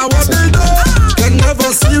matter what they do, can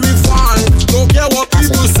never see me fall. Don't care what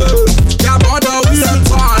people say. Can't bother we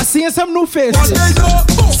at all. I see some new faces. What they do?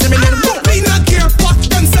 We not care what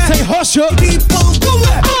them say. Say hush up. People do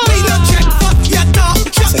it. We not check what you talk.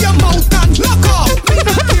 Shut your mouth and look off. We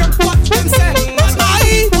not care what them say.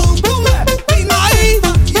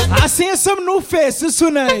 I see some new faces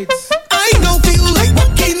tonight. I don't feel like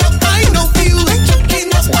walking up. I don't feel like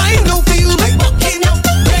chucking up. I don't feel like walking up.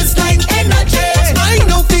 Baseline energy. I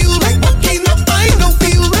don't feel like walking up. I don't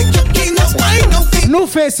feel like chucking up. I don't feel. New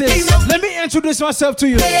faces. Let me introduce myself to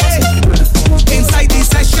you. Inside the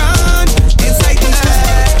session, inside the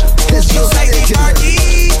party,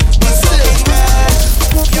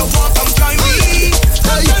 you want come join me?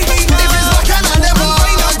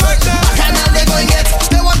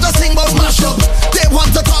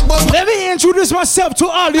 Let me introduce myself to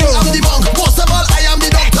all you. I am the monk, most of all, I am the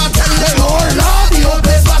doctor. Tell them, oh Lord, the old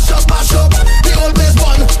place mash up. The old place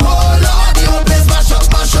burn. Oh Lord, the old place mash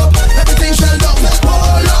up. Everything shell down.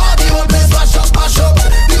 Oh Lord, the old place mash up.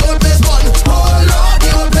 The old place burn. Oh Lord, the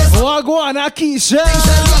old place. Wagwan Akisha.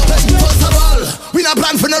 First of all, we not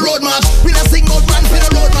plan for the road march. We not sing out plan for the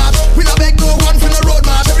road march. We not beg no one for the road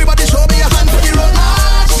march. Everybody show me a hand for the road march.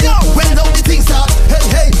 When now the things start,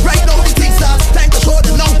 hey, right now the things start. Time to show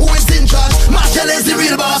them now who is in charge. Marshall is the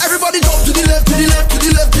real boss. Everybody jump to the left, to the left, to the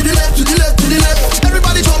left, to the left, to the left, to the left.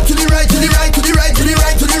 Everybody jump to the right, to the right, to the right, to the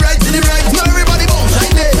right, to the right, to the right. Now everybody bounce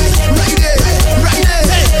right there, right there, right there.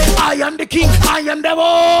 Hey, I am the king, I am the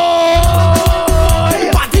boy.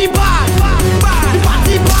 Party bad,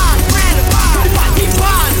 party bad, party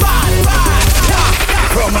bad.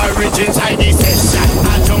 From origins I this session,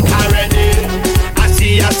 I drunk already. I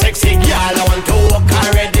see a sexy girl, I want to walk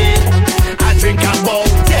already. I drink a bowl,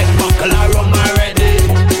 10 buckle of rum already.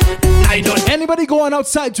 I don't. Anybody going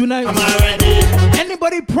outside tonight? I'm already.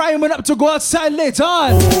 Anybody priming up to go outside later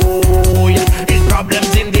on? Oh yeah, it's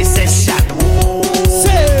problems in this session. Oh,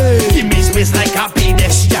 say, give me space like a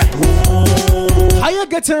pedestrian. Oh, how you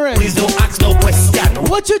getting ready? Please don't ask no question.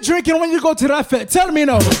 What you drinking when you go to that fair? Tell me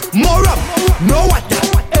now. More rum, no water.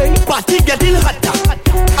 Hey, party getting hotter.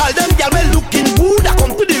 All them girls well looking good. I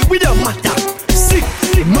come to the with the matter. Sick,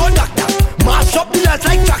 no doctor. Mash up the lights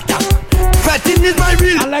like tractor. Fretting is my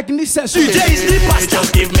real. I like this session. DJ is the pastor.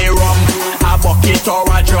 Just give me rum, a bucket or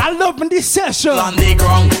a drum. I love this session. On the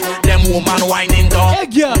ground, them woman whining down.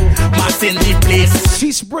 Egg ya. Mass in the place.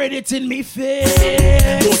 She sprayed it in me face.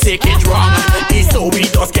 Don't take it wrong. It's so we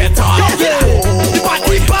just get on. Yeah. The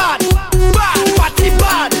party bad, bad, party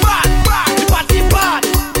bad, bad.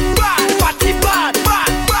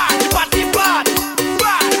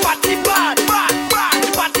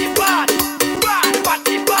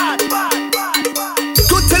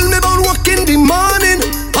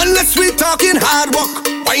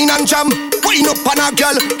 wine and jam. Wine up on a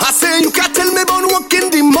girl. I say you can't tell me about work in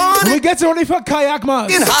the morning. We get ready for kayak man.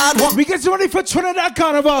 In hard work. We get ready for Trinidad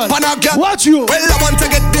Carnival. On a girl. Watch you. Well, I want to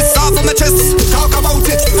get this off of my chest. Talk about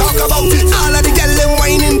it, talk about it. All of the girl them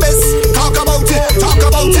whining best. Talk about it, talk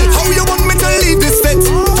about it. How you want me to leave this fit?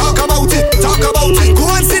 Talk about it, talk about it. Go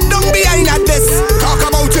and sit down behind that desk. Talk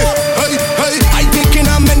about it. Hey, hey, I taking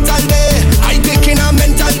a mental day. I taking a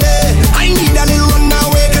mental day. I need a little run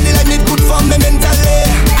away, cause the life is good for me mentally.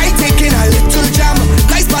 I taking a little jam.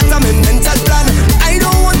 Nice part of my mental plan. I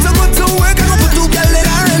don't want to go to work. I go put two girls in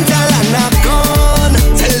a rental and I'm gone.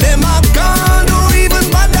 Tell them I'm gone. Don't even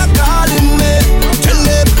bother calling me. Tell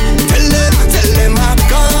them I'm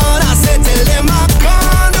gone. I said tell them I'm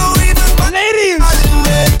gone. Don't even bother. Ladies,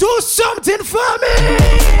 do something for me.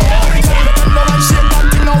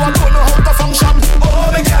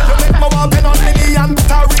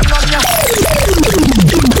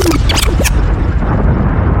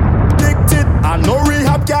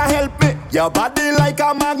 Your body like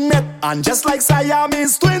a magnet, and just like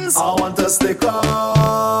Siamese twins, I want to stick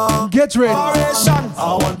on. Get ready.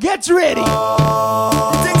 Get ready.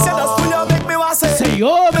 The things you just do, you make me want to say,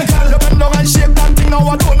 oh, me girl, you bend down and shake that thing. Now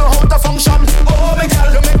I don't know how to function. Oh, me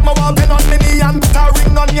girl, you make me want to bend on me knee and put a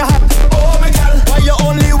ring on your hand. Oh, me girl, why you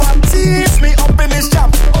only want to tease me up in this jam?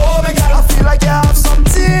 Oh, me girl, I feel like you have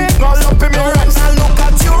something all up in me right now. Look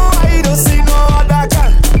at you, I don't see no other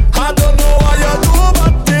girl. I don't know what you do,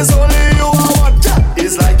 but there's only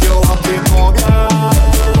it's like you're walking home,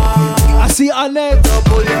 I see Annette.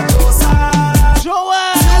 Double your closer.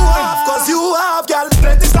 Joel. Cause you have, girl,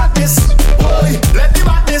 plenty like this. Boy, let me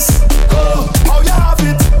back this. Go, how you have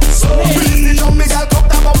it. So, please, the jump, me girl, come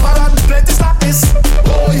down, bumper and plenty like this.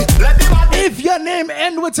 Boy, let me back this. If your name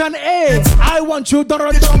ends with an A, I want you to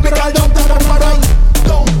jump, me girl, jump down, bumper and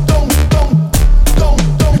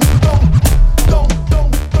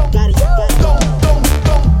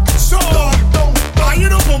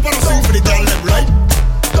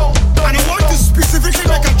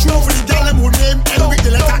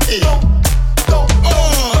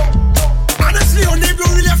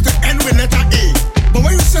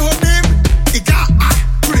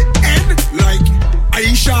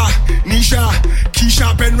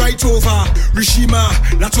Rishima,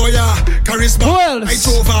 Latoya, Charisma, right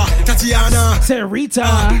over, Tatiana,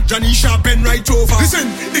 Sarita, Janisha, Ben right over. Listen,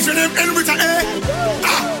 if your name end with an A,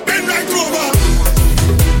 Ben right over.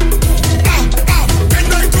 Ben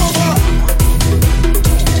right over.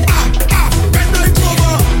 Ben right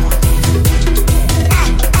over.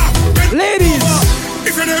 Ladies,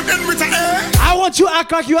 if your name end with an A, I want you to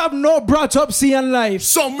act like you have no brought up C in life.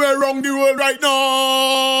 Somewhere around the world right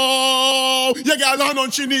now, you got hand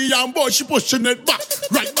on she knee and boy she pushing it back,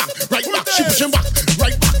 right back, she pushing back,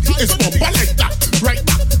 right back. It's bumper like that, right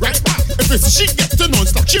back. If it's she gets to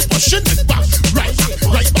non-stop, she pushing it back, right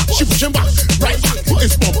back, she pushing back, right back.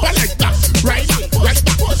 It's bumper like that, right back.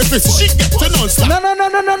 If it's she gets to non-stop, no.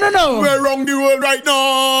 Somewhere around the world right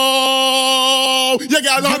now, you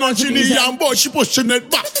got hand on she knee and boy she pushing it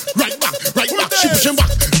back, right back. She pushing back,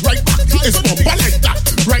 right back. It's bumper like that,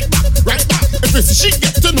 right back. If it's she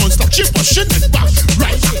gets to non-stop, she pushing it back,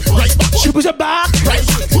 right back. She push it back, right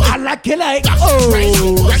back. I like it like that, right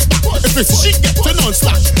back. If it's she gets to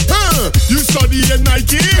non-stop, you study in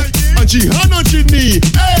Nike and she hand on she knee.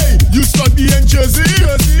 Hey, you study in Jersey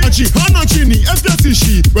and she hand on she knee. If that's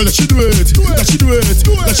she, well let she do it, let she do it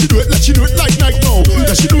like Nike now.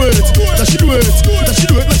 Let she do it, let she do it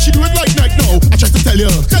like Nike now. I try to tell you,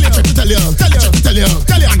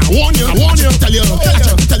 and I warn you, tell you, and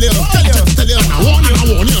I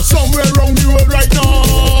warn you. Somewhere around the world right now,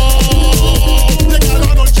 they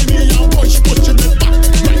got on Jimmy and boy, she pushing it back,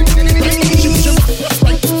 right. She pushing back,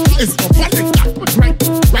 right. It's a panic back,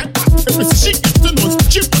 right. If it's she gets to know,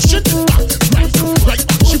 she pushing it back, right.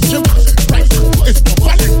 She pushing back, right. It's a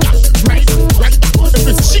panic back, right. If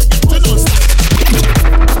it's she gets to know,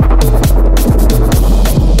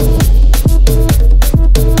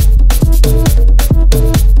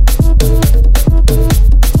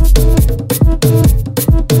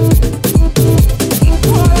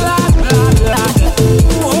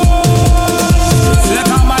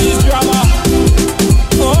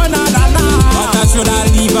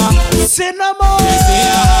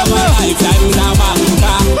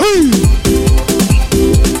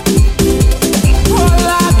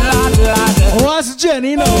 What's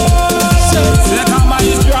Jenny now?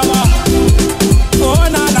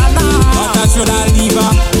 Should I leave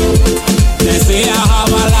her? They say I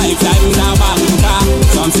have a lifetime with a banker.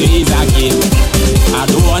 Some say it's a game. I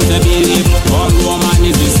don't want to believe all woman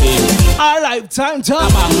is the same. A lifetime time.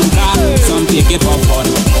 A banker, some take it for fun.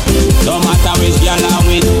 No matter which girl I'm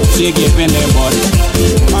with, she giving them body.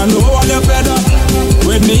 I know all you fed up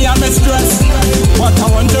with me and my stress, but I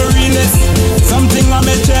want to release something on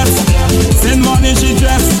my chest. Send money she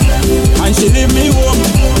dress, and she leave me home,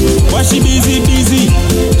 but she busy.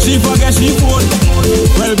 She forget she phone.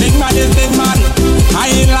 Well, big man is big man.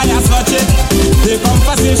 I ain't like I such it. The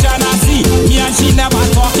conversation I see, me and she never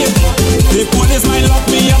talking. The police might lock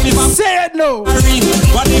me up if I'm say it no.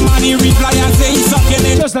 But the man he reply and say he's sucking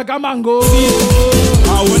it just like a mango.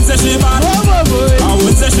 I won't say she bad. I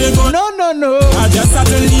won't say she good. No. I just had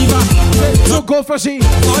to leave her. So go for she. I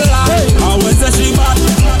won't say she bad.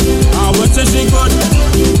 I won't say she good.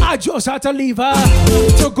 I just had to leave her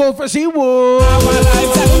to go for she would. Our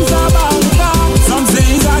lifetimes are bound. Some say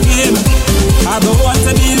it's a game. I don't want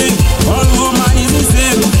to deal it. All woman is the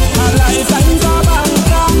same. Our lifetimes are bound.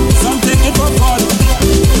 Some take it for fun.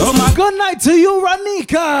 Good night to you,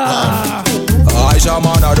 Ranika. I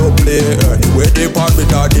shaman I don't play. Where they part with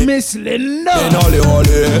daddy. Miss Linda. In Holly.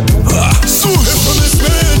 So if you miss me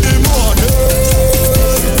in the morning,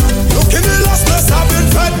 look in the last place I've been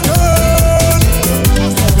fed girl.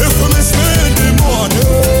 If you miss me in the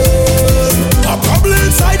morning, I'm probably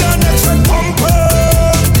inside the next pumping.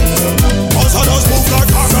 Also those move like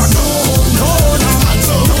Gaga.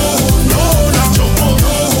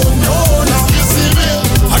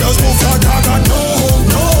 I just move like Gaga.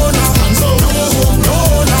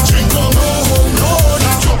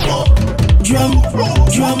 Drum.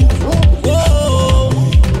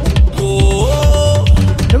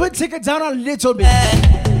 Let me take it down a little bit.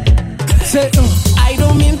 Say, I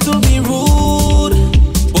don't mean to be rude,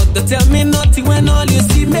 but they tell me nothing when all you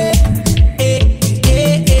see me.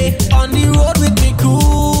 On the road with me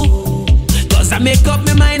crew. Cause I make up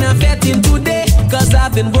my mind I'm fetting today. Cause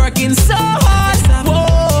I've been working so hard.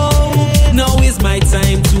 Whoa, now is my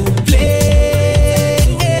time to play.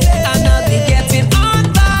 And I'll be getting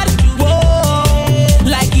on bad. Whoa,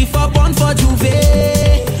 like if I born for Juve.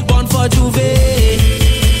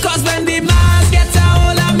 Cause when the mass gets a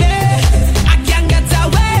hold of me, I can't get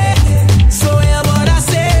away. So hear what I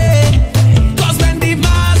say. Cause when the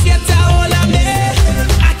mass gets a hold of me,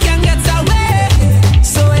 I can't get away.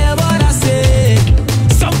 So hear what I say.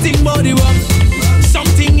 Something about the rum,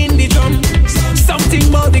 something in the drum, something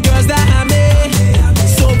about the girls that I made.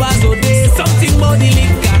 Sober so day, something about the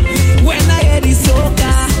liquor. When I hear the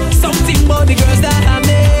soca, something about the girls that I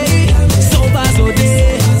made. Sober so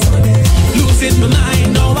day, losing my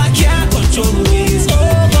mind, no I can't control my ways.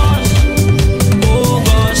 Oh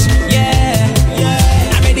gosh, yeah.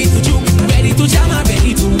 I'm ready to juke, ready to jam, I'm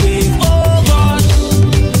ready to wave. Oh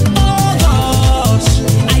gosh,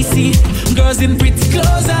 I see girls in pretty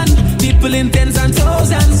clothes and people in tens and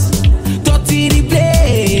thousands. Dirty the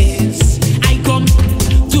place. I come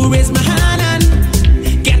to raise my hand and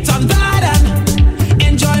get on bad and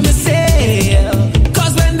enjoy myself.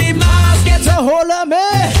 Cause when the mouse gets a hold of me,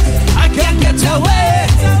 I can't get away.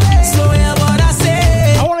 So hear what I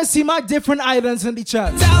say. I want to see my different islands in the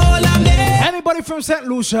chat. Anybody from St.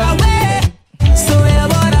 Lucia? So hear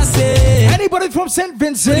what I say. Anybody from St.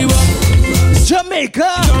 Vincent?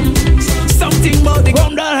 Jamaica? Something about the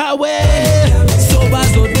from the highway. Sober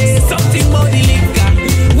so day, something about the liquor.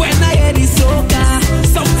 When I hear the soca,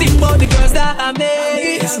 something about the girls that I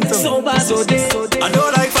made. Sober so day. I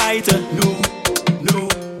don't like fighter. No.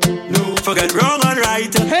 Forget wrong and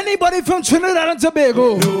right. Anybody from Trinidad and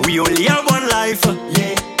Tobago? No. We only have one life.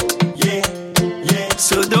 Yeah.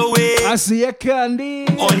 So the way I see a candy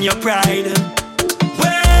on your pride.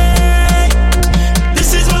 Wait,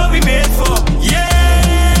 this is what we made for.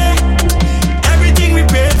 Yeah, everything we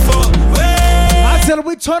paid for. Wait, until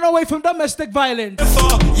we turn away from domestic violence.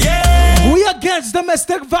 Yeah, we against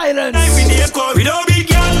domestic violence. We don't beat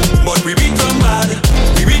girl, but we beat from bad.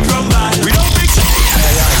 We beat from bad. We don't beat.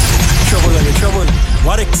 Trouble.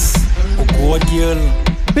 What ex? Oh God, girl.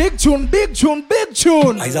 Big tune.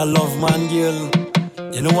 I's a love man, girl.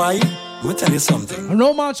 You know why? Let me tell you something.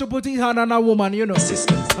 No man should put his hand on a woman, you know.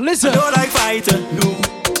 Sister. Listen. I don't like fighter. No.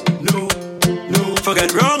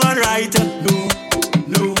 Forget wrong and right.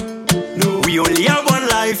 No. We only have one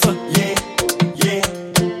life. Yeah.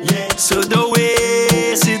 So don't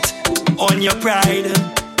waste it on your pride.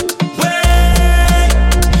 Wait,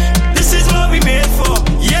 this is what we made for.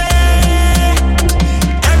 Yeah,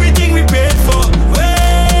 everything we paid for.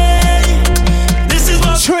 Wait, this is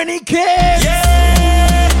what Trini K.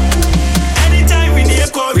 Yeah. Anytime we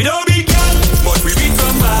need call, we don't beat girl, but we beat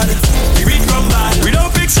from bad. We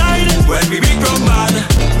don't pick side when we beat from bad.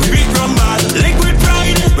 Liquid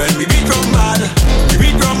pride when we beat from bad.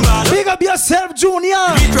 Big up yourself,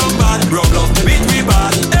 Junior. Beat from bad, bro, love to beat me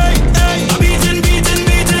bad. Hey, I'm beating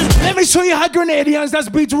Grenadians, that's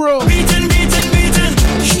beat roll. Beating, beating, beating.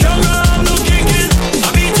 Strong arm, no kicking.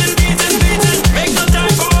 I'm beating, beating, beating. Make no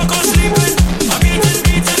time for work or sleeping. I'm beating,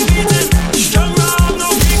 beating, beating. Strong arm, no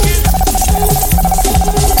kicking.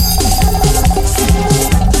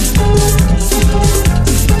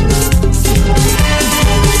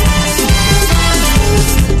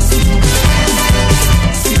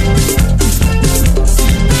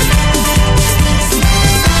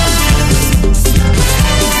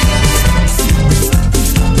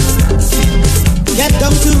 Get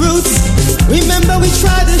down to roots. Remember we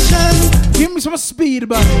tradition. Give me some speed,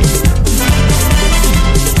 buddy.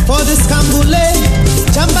 For this Kambule,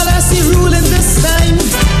 Jambalasi ruling this time.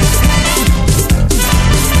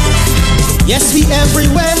 Yes, we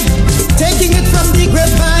everywhere, taking it from the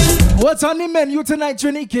grapevine. What's on the menu tonight,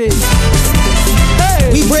 Trinity?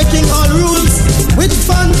 Hey! We breaking all rules with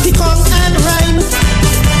fun, picong and rhyme.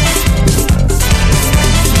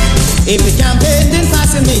 If the campaign didn't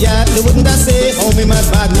pass in the yard, they wouldn't have say, oh me my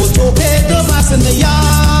bad most okay, don't pass in the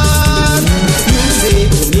yard. You say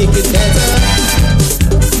to make it better.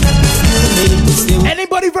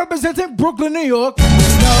 Anybody representing Brooklyn, New York? No,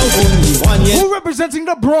 only one yet. Who representing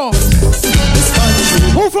the Bronx? This country.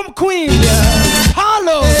 Who from Queens? Yeah.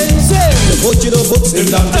 Hello. Hey. Say. The boat you don't book, save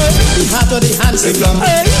them. The heart or the hand, save them.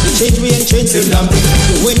 The change we ain't change, save them.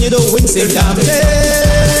 The win you don't win, save them.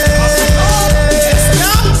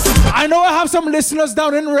 I know I have some listeners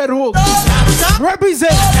down in Red Hook.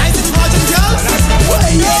 Represent. Nice and hot and girls.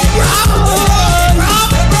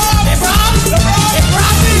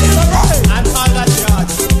 And all that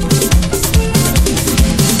charge.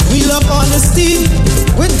 We love honesty.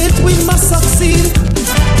 With it we must succeed.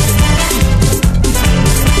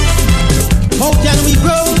 How can we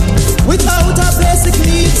grow without our basic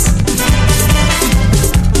needs?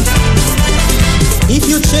 If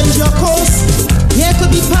you change your course, here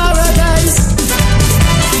could be paradise.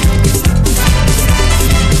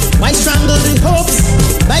 Why strangle the hopes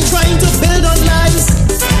by trying to build on lies?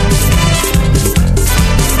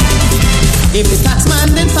 If the tax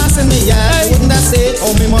man didn't pass in the yard, wouldn't I say,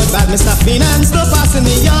 oh me more bad, Mr. Finance, don't pass in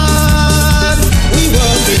the yard. We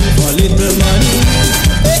working for little money.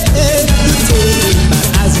 Hey, hey, you take it back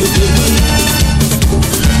as you do.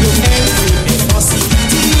 You empty a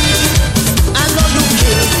possibility, and all you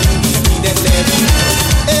kill, that levy.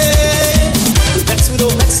 Hey, we vex, we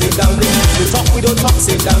don't vex, save down there. We talk, we don't talk,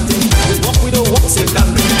 save down there. We walk, we don't walk, save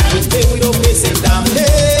down there. We pay, we don't pay, save down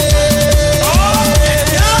there.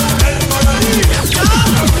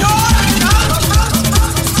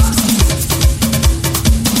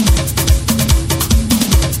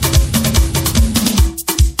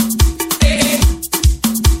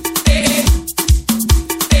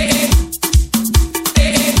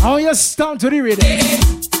 I want you to stomp to the rhythm.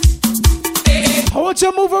 I want you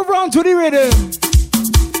to move around to the rhythm.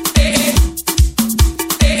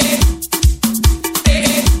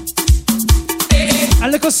 A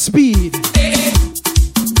little speed.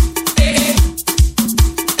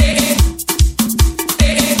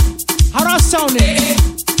 How that sounding?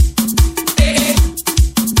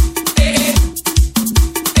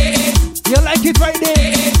 You like it right there?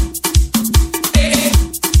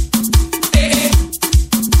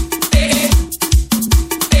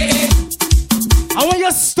 I want you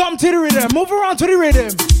to stomp to the rhythm. Move around to the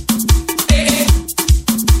rhythm.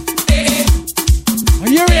 Are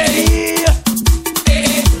you ready?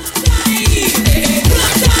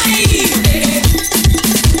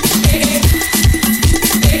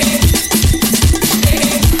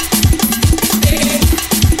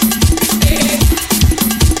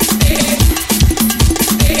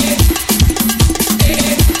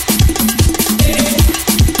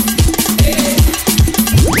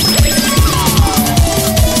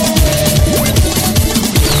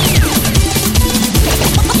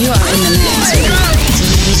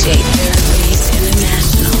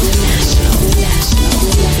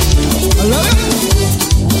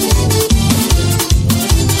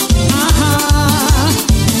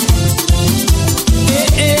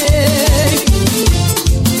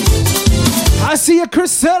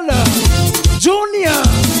 Chrisella Junior.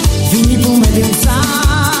 Vini pour me dire ça,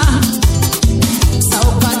 ça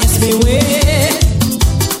ou pas espérer.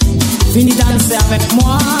 Vini danser avec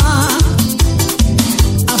moi,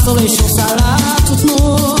 à faire les choses à la tout le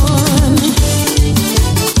monde.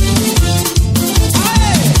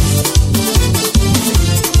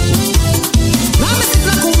 La musique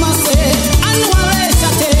a commencé, à nous aller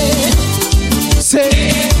chanter. C'est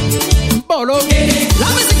Bolo. La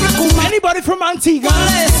musique a commencé. Anybody from Antigua?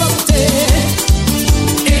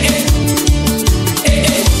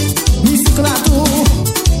 Musique là tout,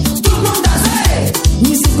 tout le monde danser.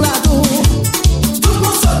 Musique là tout,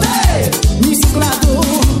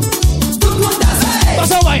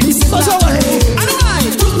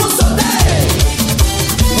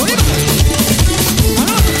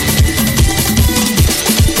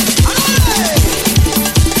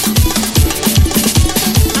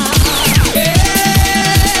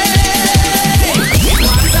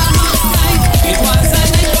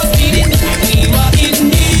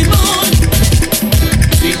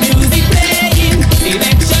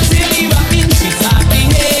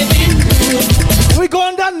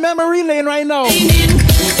 lane right now.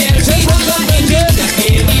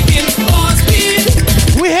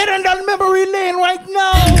 We heading down memory lane right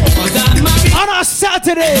now. On a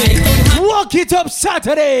Saturday, walk it up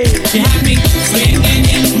Saturday. She had me swinging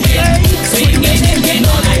in, swinging in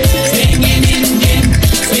all night, swinging in,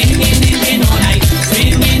 swinging in all night,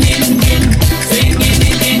 swinging in,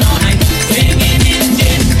 swinging in all night, swinging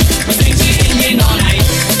in all night.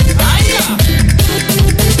 Aya.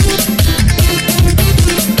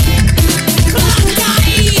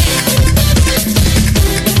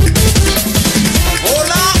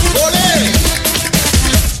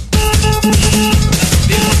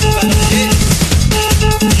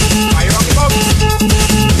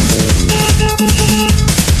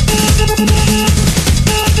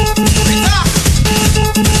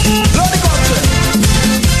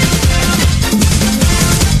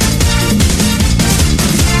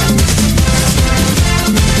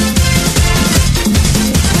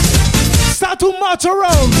 Start to march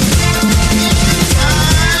around.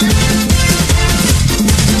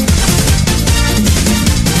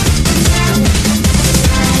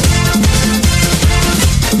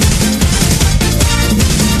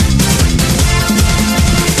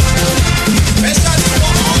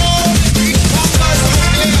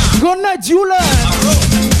 Good night, Julian.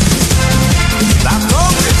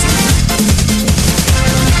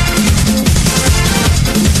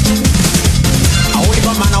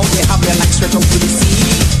 Man out there have their legs straight up to the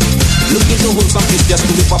sea, looking to hold some fish just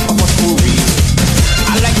to whip up a story.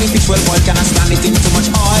 I like me fish well boiled, can I stand it in too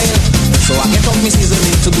much oil? So I get up me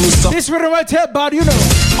seasoning to do stuff. This rhythm right here, bad, you know.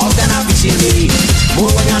 Out then I'm fishing me,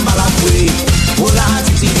 more when I'm balakwe, more than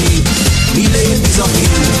TV, me lay a piece of me.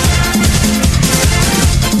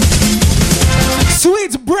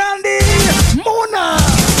 Sweet Brandy, Mona.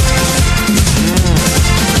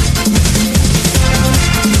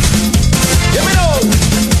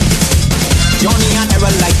 Johnny and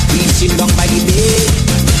Errol like reaching down by the bay,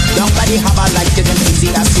 down by the harbor like getting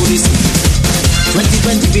easy as to the sea.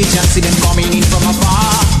 2020 vision, see them coming in from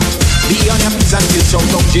afar. Be on your feet and you shout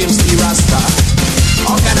out James the Rasta.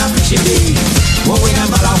 All kind of fishing day, going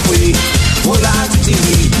and balafwe, hold on to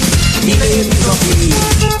TV, he lay a piece of me.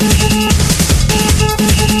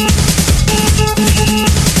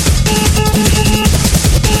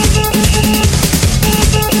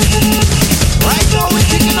 Right now we're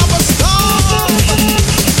picking up a star.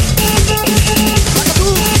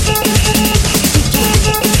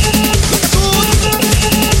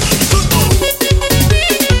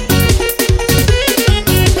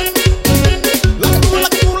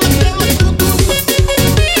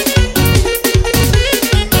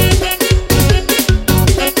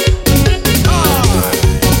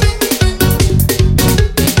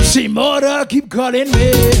 Shimoda keep calling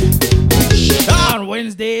me. On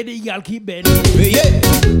Wednesday, the y'all keep bending.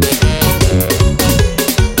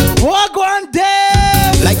 Walk one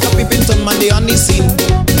day. Like a Pippington Monday on the scene.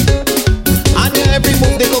 And every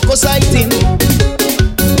move they go sighting.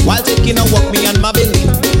 While taking a walk, me and my belly.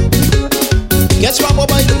 Guess what,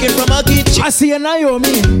 boy, looking from a kitchen. I see a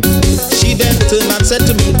Naomi. She then turned and said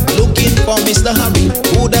to me, looking for Mr. Harry,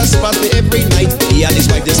 who does party every night. He and his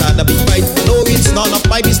wife just had a big fight. No, it's none of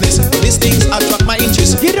my business, but these things attract my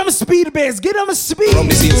interest. Get them speed, bass. Get them speed. From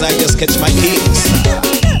the scenes I just catch my kids.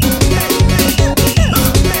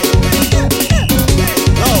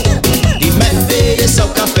 No, the men they is so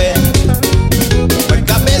cafe. When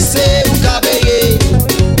cafe say ukabe,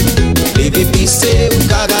 baby be say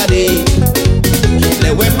ukagade.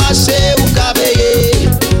 Le we mache ukabe.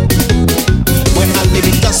 When I live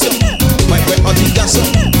in Gasso, when we're on the Gasso,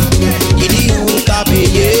 Idi ukabe.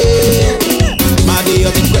 Ma de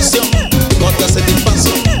your question, God does it in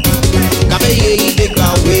paso.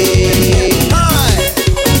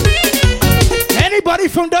 Anybody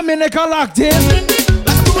from Dominica locked in?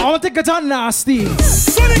 I want to get on nasty. I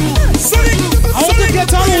want to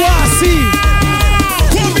get on wassy.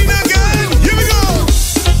 Here we go.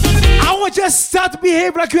 I want you to start to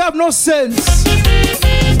behave like you have no sense.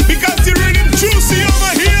 Because the rhythm juicy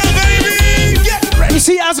over here, baby. Get ready. You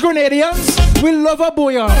see, as Grenadians, we love a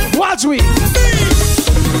boy. Watch we.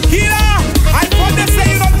 Here, I want to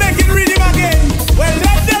say you're making rhythm again. Well,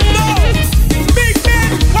 let them know. Big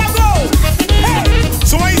men, what go? Hey,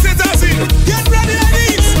 so I said, Tassie, get ready,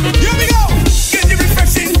 ladies. Here we go. Get the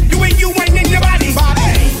refreshing, the way you winding your body.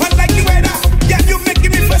 Hey, but like the weather, yeah, you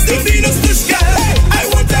making me first. You need us to scale. Hey, I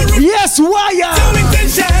want to yes, wire. No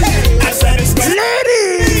intention. I said it's my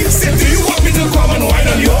lady. Say, do you want me to come and wine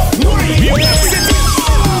on you?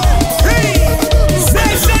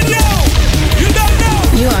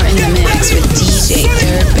 You are in the mix with DJ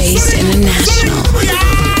Third Bass International.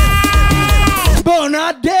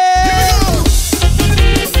 Bonade.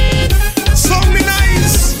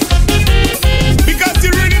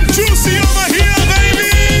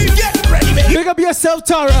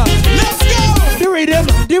 Tara. Let's go. The rhythm,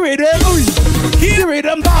 the rhythm, the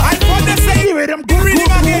rhythm. I want to say the rhythm, the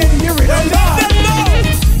rhythm again. The rhythm,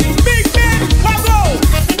 Big man, go.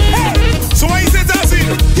 Hey, so I said that's it.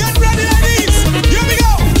 Get ready, ladies. Here we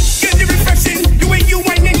go. Get the refreshing, the way you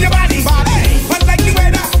whining your body. Hey, but like the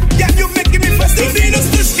weather, yeah, you making me fast. You need a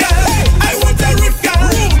stush girl. Hey, I want a root girl.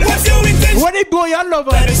 What's your intention? When they blow your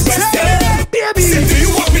lover, baby. Say, do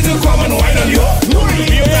you want me to come and wine on you?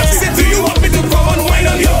 Say, do you want me to come and wine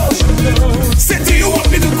on you? Say, do you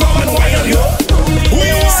want me to come and wine on you?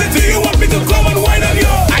 Say, do you want me to come and wine on you?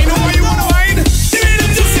 I know why you wanna wine. The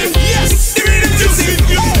rhythm juicy, yes. The rhythm juicy,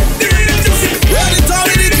 the rhythm juicy. Where the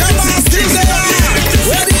Tommy the come on still there?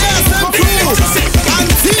 Where the SM crew?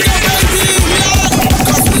 Antigua baby,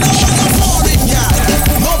 cause we don't want a foreign girl,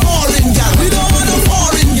 no foreign girl. We don't want a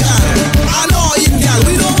foreign girl, annoying girl.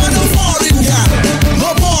 We don't want a foreign girl, no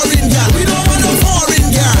foreign girl. We don't want a foreign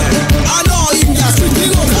girl, annoying girl. Strictly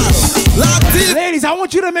local, Latin. Ladies, I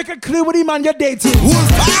want you to make it clear what the man you're dating.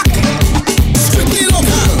 Wolfpack, strictly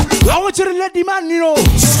local. I want you to let the man know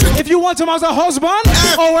if you want him as a husband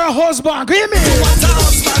or a husband. Hear me? Want a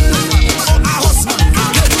husband or a husband?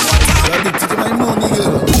 You're addicted to my money,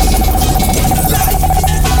 girl.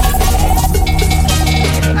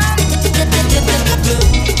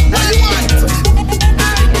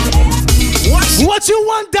 What you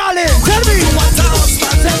want, darling? Tell me. You want a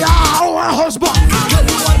husband? Say, oh, a husband. Girl,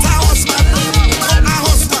 you want a husband or a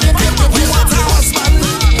husband? You want a husband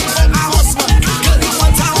or a husband? Girl, you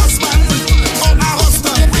want a husband or a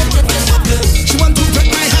husband? She want to break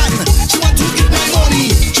my hand. She want to eat my money.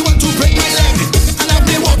 She want to break my leg and have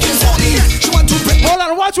me walking funny. She want to break. Hold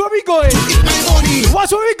on, watch where we going. Eat my money.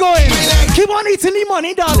 Watch where we going. Keep on eating the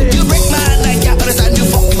money, darling. You break man like you understand you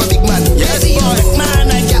fuck with a big man. Yes, you break man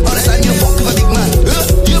like you understand you fuck with a big man.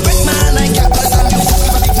 You break man like you understand you fuck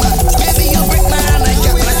with a big man. Baby, you break man like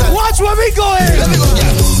you understand. Watch where we going. Let me go,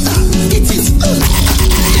 yeah. It is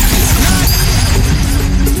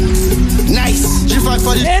nice.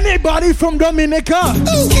 Anybody from Dominica?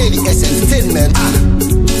 KDS Entertainment.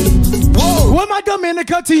 Whoa. Where my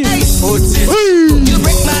Dominica team? Oh, you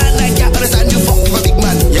break man like you understand you fuck with a big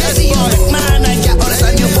man. Yes, you break man like you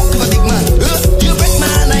understand you fuck with a big man. You break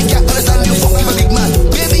man like you understand you fuck with a big man.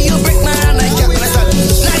 Baby, you break man like you understand.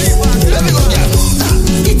 Nice. Let me go, yeah.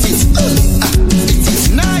 It is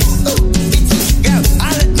nice. It is girl. I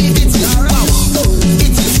let me beat it. Wow.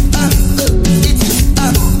 It is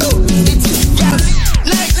it is girl.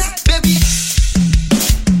 Nice, baby.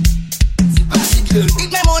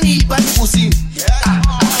 Eat my money, but pussy.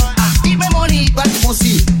 Eat my money, but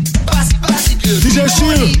pussy. Pass it, girl. DJ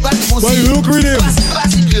Shield, why you look with him?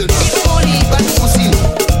 Pass it, girl. Eat my money, but pussy.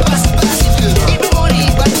 Pass it, girl. Eat my money,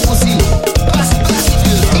 but pussy. Pass it,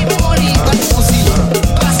 girl. Eat my money, but pussy.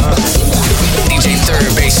 Pass it, girl. DJ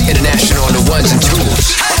Third Base International on the ones and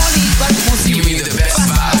twos. Give me the best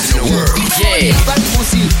vibes in the world. Yeah.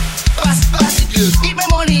 Pass it, girl. Eat my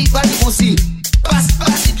money, but pussy. Pass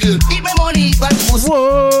it, girl. Eat my money, but pussy.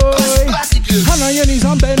 Whoa. Pass it, girl. Hand on your knees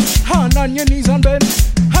and bend. Hand on your knees and bend.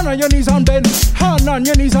 Hand on your knees and bend. Hand on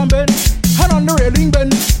your knees and bend. Hand on the railing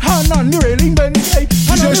bend. Hand on the railing bend. Hey,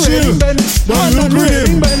 hand on the railing bend. Hand on the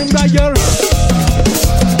railing bend. That girl.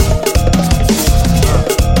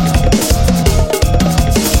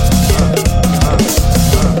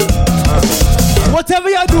 Whatever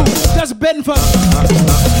you do, just bend for.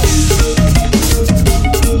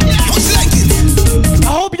 I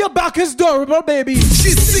hope your back is durable, baby.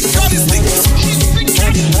 She's sick of this thing.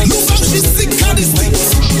 Look how she's sick of this thing.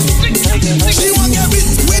 She want get it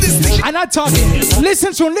with this thing. I'm not talking.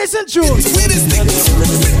 Listen to. With this thing.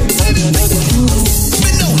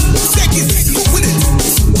 But no, take it with it.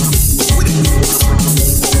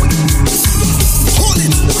 Hold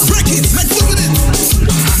it, break it, make food with it.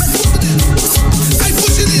 I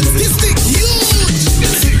push it in, this thing huge.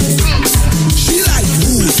 She like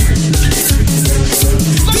food.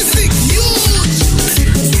 This thing huge.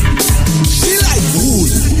 She like food.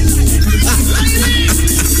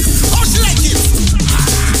 Oh, she like it.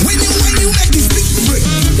 When you make this thing break.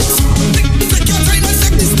 Take your time and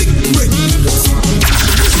take this thing break.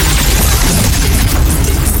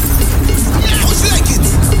 Oh, she like it.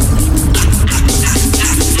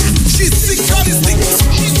 She's sick of this thing.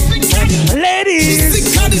 Ladies. She's sick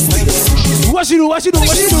of this thing. What you do? She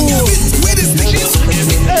want get it with this thing.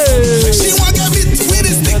 Hey. She want get it with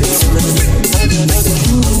this thing.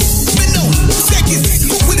 But no, take it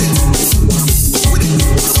with it.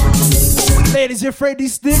 Ladies, you afraid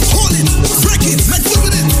this stick? Hold it, break it, make food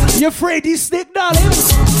with it. You afraid this stick, darling?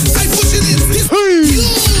 I push it in, this huge.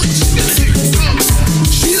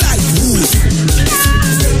 She like food.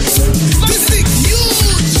 This thing huge.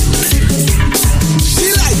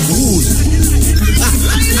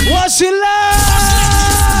 she like.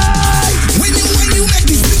 When you make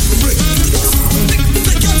this stick break,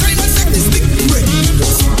 take your time and take this stick break.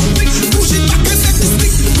 Push it back and take this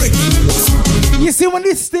stick break. You see when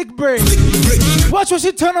this stick break, watch what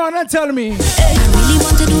she turn around and tell me. I really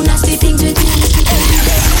want to do nasty things with you.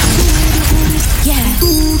 Yeah.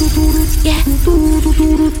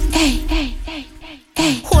 Hey.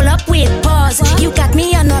 Hold up, wait, pause. You got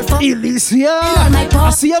me on all four. Alicia, my I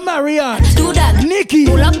see you, Marianne. Do that. Nikki.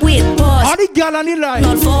 Hold up, wait, pause. All the gal on the line.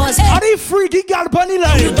 Not pause. All the freaky gal on the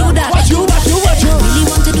line. You do that. Watch you. I really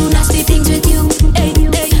want to do nasty things with you. I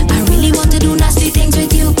really want to do nasty things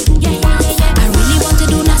with you. I really want to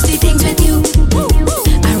do nasty things with you.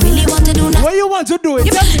 I really want to do nasty. What you want to do it?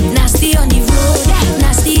 Nasty on the road,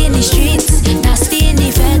 nasty in the streets, nasty in the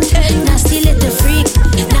vent, nasty little freak,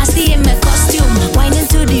 nasty in my costume, whining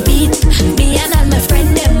to the beat. Me and all my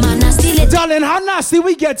friend them, man, nasty little. Darling, how nasty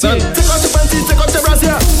we get to? Take out your panties, take out your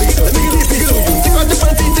brassiere. Let me give it to you. Take out your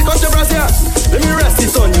panties, take out your brassiere. Let me rest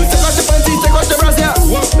it on you. Take out your panties, take out your brassiere.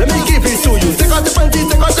 Let me give it to you. Take out your panties,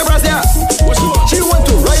 take out your brassiere. She want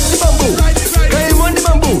to ride the bamboo, climb on the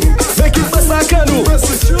bamboo, make it bust like a canoe.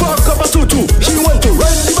 Fuck up a tutu. She want to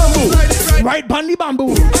ride the bamboo, right on the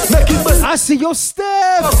bamboo, make it bust. I see your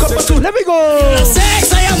step. Let me go.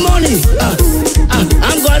 Sex, I have money.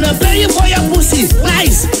 I'm gonna pay you for your pussy.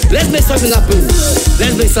 Nice. Let's make something happen.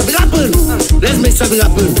 Let's make something happen. Let's make something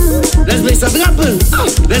happen. Let's make something happen.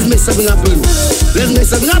 Let's make something happen. Let's make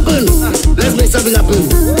something happen. Let's make something happen.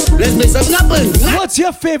 Let's make something happen. What's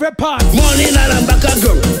your favorite part? Morning and I'm back at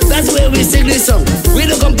drum. That's where we sing this song. We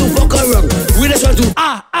don't come to fuck around. We just want to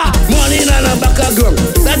Morning and I'm back at drum.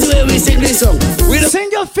 That's where we sing this song. We don't sing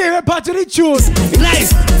your favorite part of the tune.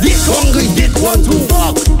 Nice. Dick hungry, dick want to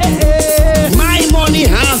fuck. My money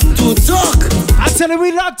have to talk. I tell you,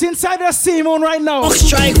 we locked inside the Simone right now.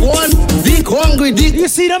 Strike one, dick hungry, dick. You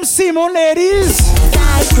see them Simone ladies?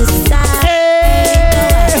 Side to side.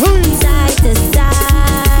 Hey. Side to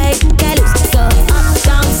side. Girl, go up,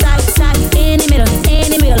 down, side, side. In the middle,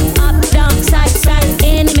 up, down, side, side.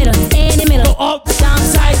 In the middle, go up, down,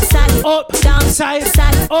 side, side. Up, down, side,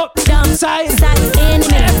 side. Up, down, side, side. In the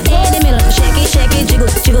middle, shake it, jiggle,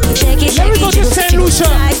 jiggle, shake it, let me go to jiggle, St. Lucia.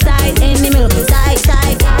 Side, side, in the middle, side,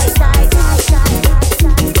 side, side, side, side.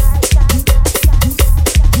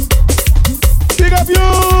 Big up you.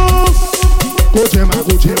 Go Gemma,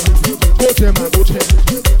 go Gemma, go Gemma, go Gemma,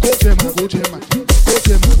 go Gemma, go Gemma, go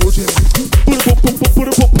Gemma, go Gemma.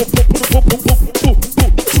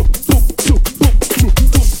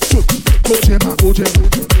 Go Gemma, go Gemma,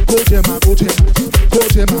 go Gemma, go Gemma, go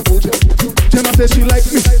Gemma, go Gemma. Gemma says she like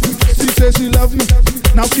me, she says she love me.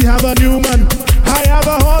 Now she have a new man, I have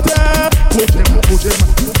a hotel. Go Gemma, go Gemma,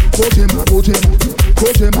 go Gemma, go Gemma,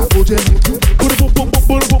 go Gemma, go Gemma.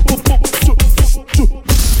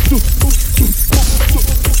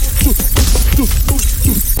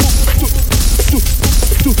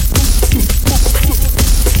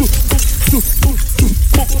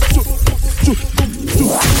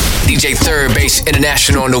 DJ Third Base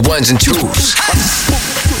International on the ones and twos.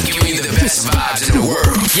 Give me the best vibes in the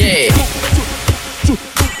world. Yeah.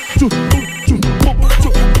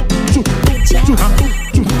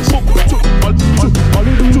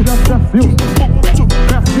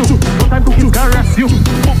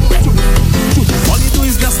 All you do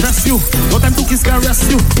is just stress you. No time to kiss, caress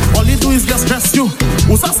you. All you do is just stress you.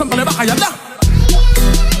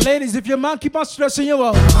 Ladies, if your man keep on stressing you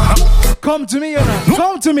out, come to me, you know.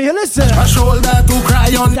 Come to me, listen. A shoulder to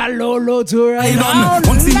cry on, that low to ride on.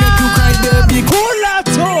 Once he make you cry, baby, cool out.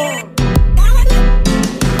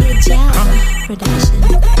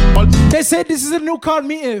 They say this is a new Call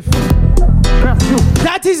Me If.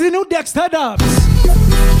 That is the new Dexter Dubs.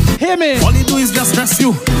 Hear me. All you do is just stress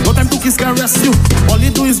you. No time to kiss, caress you. All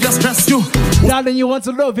you do is just stress you. Darling, you want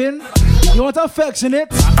to love him? You want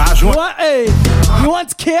affectionate? You want, you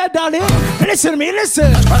want care, darling? Listen to me,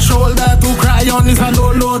 listen. A shoulder to cry on is a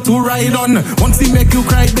low to ride on. Once he make you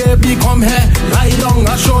cry, baby, come here, lie down.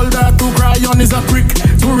 A shoulder to cry on is a prick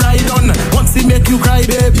to ride on. Once he make you cry,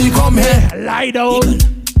 baby, come here, lie down.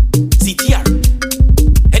 Sit here.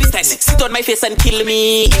 Hey, this time, sit on my face and kill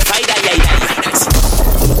me. If I die, I die.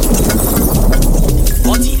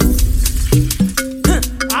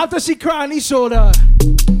 After she cry on his shoulder,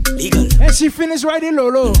 legal, and she finished riding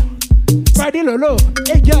Lolo. Riding Lolo.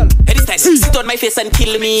 Hey, girl. Hey, this time, sit on my face and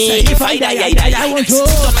kill me. If I die, I die. I want to.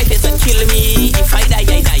 Sit on my face and kill me. If I die,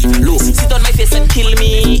 I die. Low. Sit on my face and kill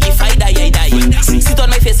me. If I die, I die. Sit on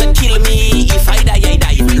my face and kill me. If I die, I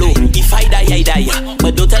die. Low. If I die, I die.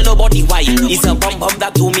 But don't tell nobody why. It's a bomb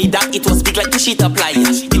that told me that it was big like the sheet apply.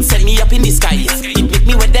 It set me up in the sky. It make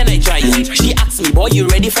me wet then I dry. She asked me me, boy, you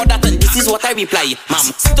ready for that? And this is what I reply. Mom,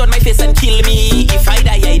 sit on my face and kill me. If I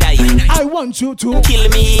die, I die. I want you to kill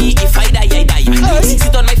me. If I die, I die.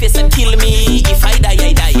 Sit on my face and kill me. If I die,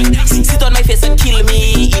 I die. Sit on my face and kill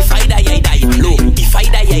me. If I die, I die. Low. If I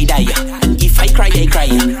die, I die. And if I cry, I cry.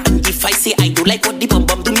 And if I say I do like what the bum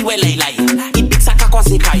do me well, I lie. It big saka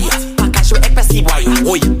cause I cry. Package with ekpesi boy.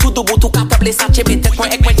 Oi, to do to capable sache me take my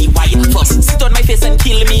ekpesi boy. First, sit on my face and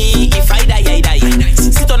kill me. If I die, I die.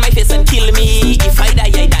 Sit on my face and kill me. If I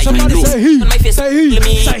die, I die. Somebody Low. say he. On my face say he. Kill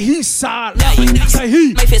me. Say he salap. Say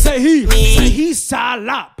he. My face say he. Me. Say he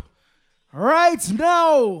salap. Right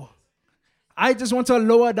now, I just want to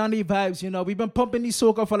lower down the vibes. You know, we've been pumping the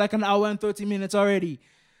soca for like an hour and 30 minutes already.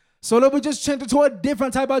 So let me just change it to a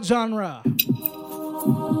different type of genre.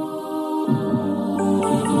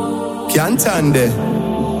 Cantande.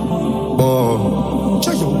 Oh.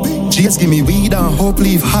 Just give me weed and hope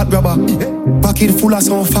leave hot rubber. Pocket full of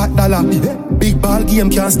some fat dollar. Big ball game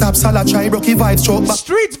can't stop Salah. Try Rocky vibes choke back.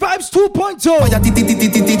 Street Vibes 2.0.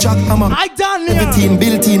 I done here. Everything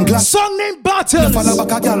built in glass. Song named Battles.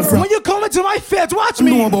 When you come into my face, watch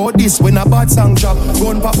me. Know about this when a bad song drop.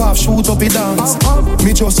 Gun pop off, shoot up it dance.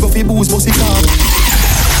 Me just go fi booze, bossy car.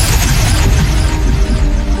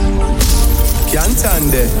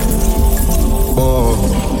 Cantande.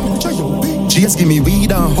 Oh. Just give me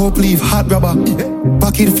weed and hope leave hot rubber.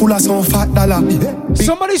 Pocket full of some fat dollar.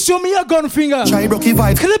 Somebody show me your gun finger. Try Rocky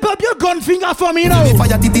vibe. Clip up your gun finger for me now. Fire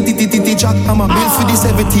jack hammer. Built for the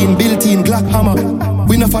 17 built-in Glock hammer.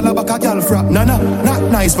 We no follow back a gal frap. Nah,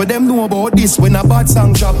 not nice. But them know about this when a bad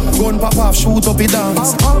song drop. Gun pop off, shoot up it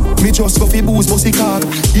dance. Me just go fi booze, bossy cock.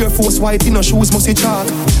 Air Force white in no shoes, musty chalk.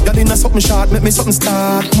 Gal in a something short, make me something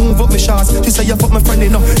start. Move up me shots. She say you fuck my friend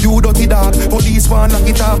enough. You dirty dog. Police want knock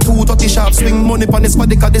it off. 230 shots. Swing money pon this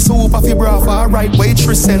body 'cause the super fi braff. Alright,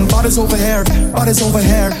 waitress and bodies over here. Bodies over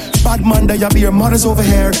here. Bad man that you be your mothers over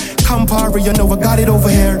here. Campari, you know I got it over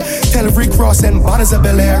here. Tell Rick Ross and bodies of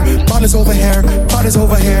Bel Air. Bodies over here. Bodies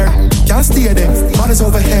over here. Can't stay there. Bodies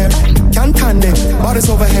over here. Can't stand there. Bodies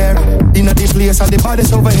over here. In a this place and the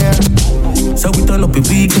bodies over here. So we turn up a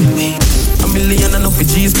weekend. A million and up a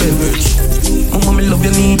G spend. Mama, me love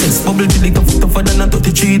your neatness. Bubble till it tougher than a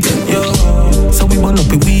 33 10. Yo. So we burn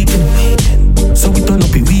up a weekend. So we turn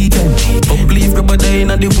up a weekend. But believe grab a day in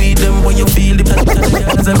the weed them when you feel the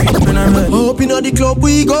as a rhythm and a up in the club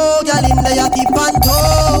we go, girl in the yachty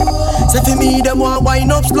panto. Say for me them want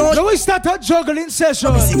wine up slow. Now we start a juggling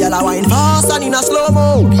session. See girl a wine fast and in a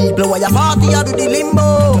slow-mo. People while you party I do the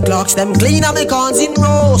limbo. Clocks them clean and me cons in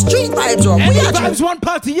row. Street vibes up. Any vibes one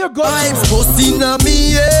party you go. Vibes busting on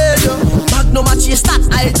me head. No match your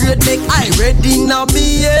stats, I grade make I ready now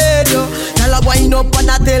me head. Tell her wind up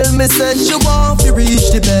and I tell me say she want to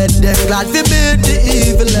reach the bed. Them glad to beat the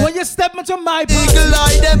evil. When you step into my eagle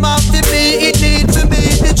eye, them have to be, it need to be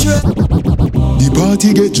the truth. The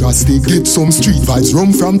party get drastic. Get some street vibes,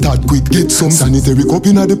 rum from Tad quick. Get some sanitary cup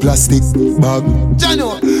in the plastic bag.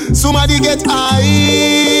 Jano, somebody get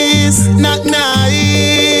ice, not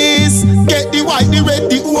nice. Get the white, the red,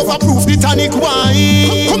 the overproof, the tonic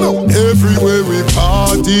wine. Come on. Everywhere we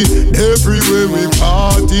party, everywhere we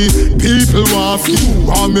party. People want you,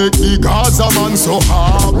 want make the Gaza man so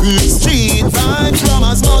happy. Street vibes, from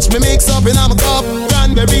as much me mix up in a cup.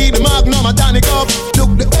 Cranberry, the magnum, a tonic up.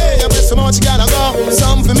 Look the way I press so much, gotta go.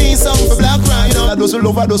 Some for me, some for Black Rhino. I just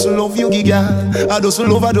love you, giga. I just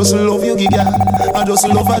love you, giga. I just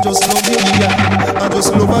love you, giga. I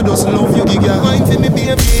just love you, giga. Wine for me,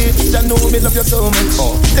 baby. I know me love you so much.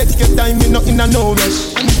 Take your time, me not in a no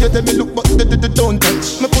rush. And if you tell me look, but don't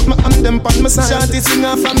touch. Me put my hand them on my side. Shawty swing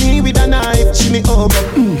off for me with a knife. She me over.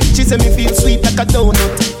 She say me feel sweet like a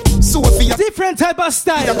donut. Sophia. Different type of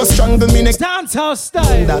style. I go strangle me next. Dancehall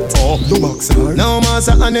style. That. No boxer. No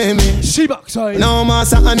massa enemy. She boxer. No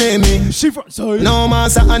massa enemy. She front side. No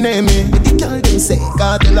massa enemy. The girl them say,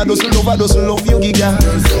 cartel I just love you, giga.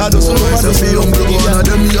 I just love you, giga.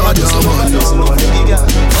 I just love you, giga.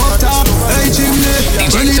 Hey Jimmy,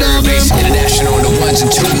 DJ Third Bass International on the ones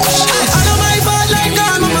and twos. I know my bad like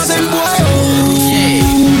God, mama them boy.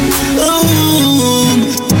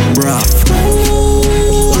 Bruh.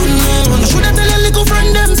 Should I tell a little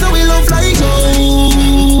friend them so we love like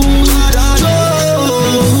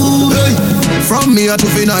from me to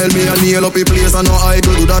final, me and nail up a place and no I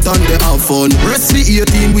go do that and they have fun. Rest the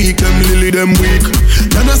 18 week, them lily them weak.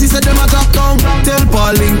 Then as he said them a drop down, tell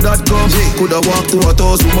Paul link that come. Coulda walk to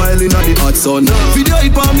 1,000 miles in the hot sun. Video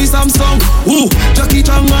it for me, so Samsung. Ooh, Jackie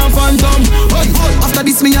Chan and Phantom. After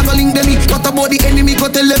this me I go link them. What about the enemy? Go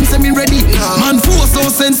tell them say me ready. Man force no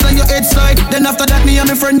sense on your head side. Then after that me and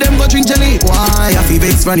my friend them go drink jelly. Why? I feel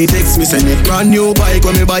vex when he text me send it. Brand new bike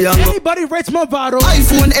when me buy and go. Anybody rates Mavado?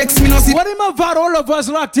 iPhone X me no see. What in Mavado? All of us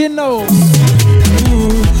locked in now.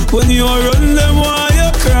 When you run them why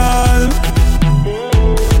you crawl.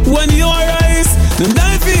 When you rise, them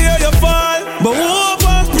die for hear you fall. But hope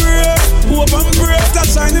and pray, that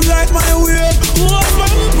shine him light my way. Hope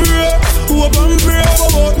and pray,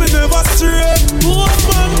 but me never stray. Hope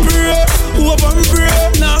and pray,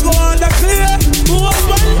 now go on the clear. Hope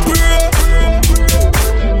and pray.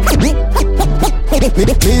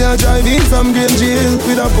 Me a driving from Green Jail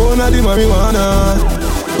with a pound of the marijuana.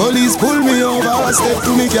 Police pull me over, step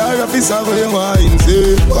to me car, officer for your wine.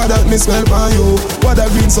 Say, what that me smell by you? What that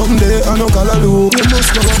green someday, I no color do. You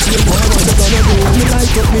must go and see what you gonna do. Me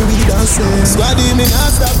light up me weed and say, Squaddy me not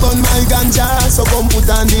stop on my ganja, so come put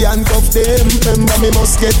on the handcuff them. Remember me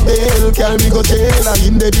must get bail, carry me go jail, and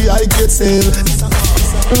in the I get sale.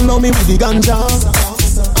 Know me with the ganja,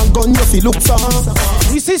 and gun you fi look for.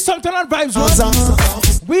 We see something on Vibes One.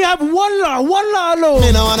 We have one law alone.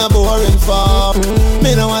 Me no want a boring farm.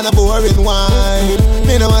 Me no want a boring wine.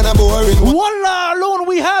 Me no want a boring one law alone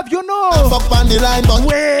we have, you know. I fuck on the line, but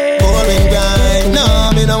boring guy.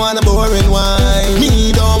 No, me no want a boring wine.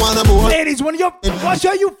 Me don't want a boring. Ladies, when you watch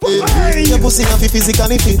how you fuck. Your pussy not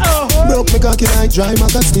physically fit. Broke me cocky like dry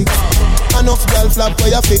maca stick. Enough girl flap where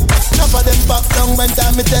you fit. Enough of them back down when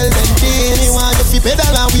time me tell them Dini want you fi pedal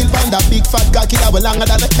and wheel pan that big fat cocky that will longer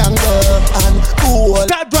than a kangaroo. And cool.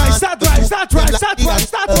 Start right.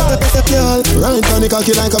 Right on the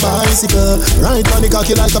cocky like a bicycle. Right on the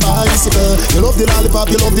cocky like a bicycle. You love the lollipop,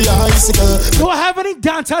 you love the icicle. Do I have any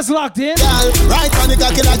dancers locked in? Right on the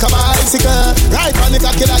cocky like a bicycle. Right on the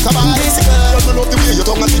cocky like a bicycle. You love the way you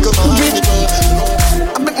tongue a tickle my nipple.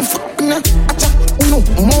 I bet me fucking no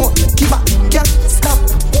more. Keep up, can't stop.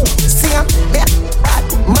 Singer, bad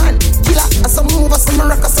man, killer. Some move, some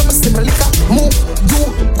rock, some similar liquor. Move, do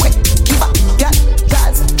quick. Keep up, get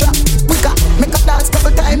guys, drop, quicker. Make a dance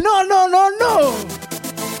couple times. No.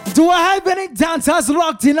 Do I have any dancers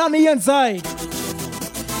locked in on the inside?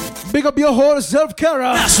 Big up your whole self-care.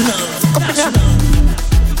 National.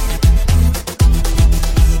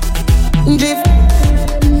 Drip.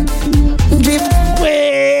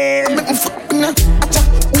 Wait.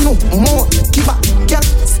 No more. Keep up, can't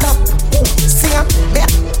stop. Singer,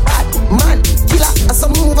 bad man, killer.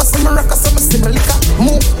 Some move, some rock, some similar liquor.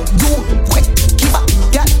 Move, do quick. Keep up,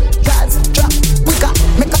 get guys, drop, quicker.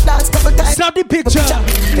 Make a dance couple times. Stop the picture.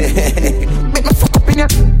 Make me fuck up in ya.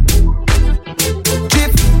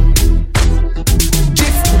 Drip.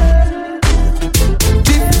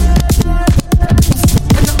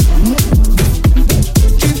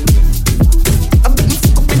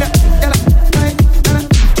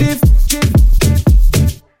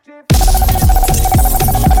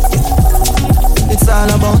 It's all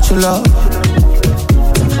about your love.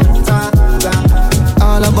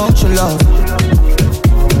 All about your love.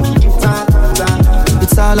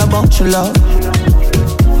 It's all about your love.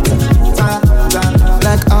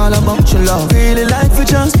 Like all about your love. Really like for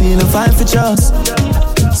just, feeling fine for just.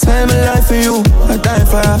 Spend my life for you, I die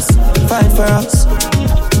for us, fight for us.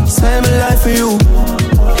 Spend my life for you,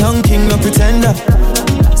 young king, no pretender.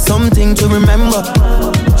 Something to remember.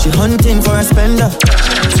 She hunting for a spender.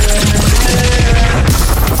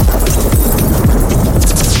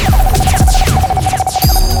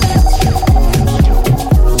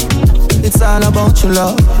 It's all about your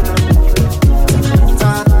love.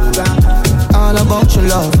 All about your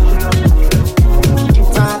love.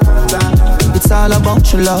 It's all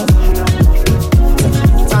about your love.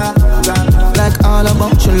 Like all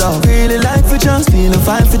about your love. Really like for just, feeling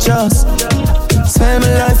fine for just. Spend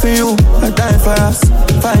my life for you, I die for us,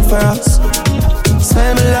 fight for us.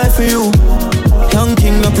 Spend my life for you, young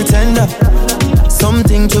king, no pretender.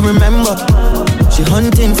 Something to remember. She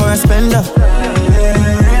hunting for a spender.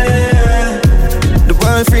 The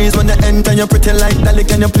world freeze when you enter. You pretty like Dali,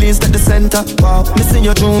 can you please take the center? Wow, missing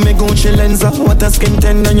you through me Gucci lenser. What a skin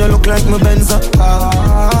tender, you look like my Benza.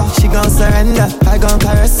 She gon' surrender, I gon'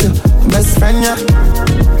 caress you. Best friend, yeah.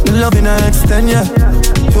 The loving I extend, yeah.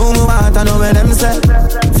 You move out, I know where them say.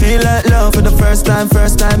 Feel like love for the first time.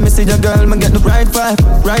 Me see your girl, me get the right vibe.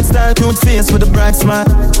 Right style, cute face with a bright smile.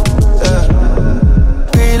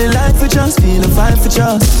 Really like for just, feeling fine for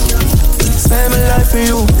just. Spend my life for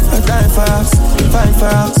you, I die for us, fight for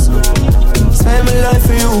us. Spend my life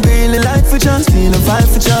for you, really like for just, feeling fine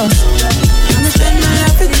for just. I'ma spend my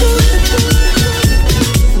life for you.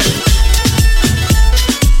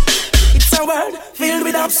 It's a world filled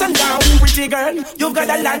with ups sun down, pretty girl. You've got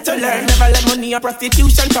a lot to learn. Never let money or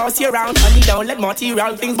prostitution toss you around. Honey, don't let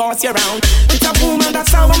material things boss you around. It's a woman,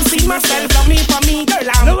 that's how I'm seeing myself. Love me for me, girl.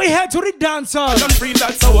 Now we head to the dancer. I'm free,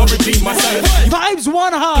 that's how I redeem myself. Vibes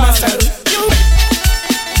one heart. Myself. You,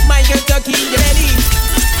 my girl, Turkey, you ready?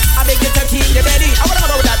 I beg you, Turkey, you ready? I wanna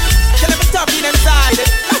know about that. Tell me talking inside.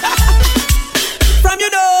 From you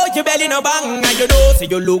know your belly no bang, and you know so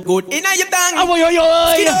you look good in your tongue.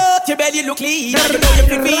 Skin out your belly look clean, and you know you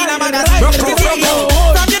feel in a magazine. From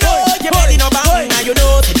you know your belly no bang, and you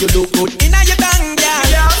know so you look good in your tongue.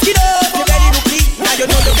 Yeah, skin out your belly look clean, and you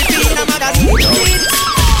know you feel in a magazine.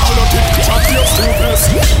 Chop your stupid,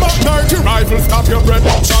 Mac 90 rifle, stop your breath,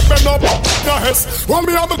 chop them up, no hess. When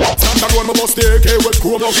me have a stand alone, me must take it with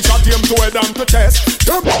cool, no shot him to head and to test.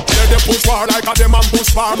 Them, let them push far like a them and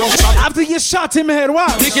push far, no shot. After you shot him head,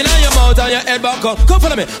 what? Sticking on your mouth and your head back up. Come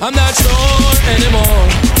follow me, I'm not sure anymore.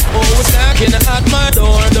 Oh, it's knocking at my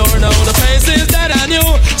door now. The faces that I knew,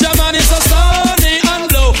 German is so sunny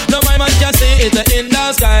and blue. No, my man can see it in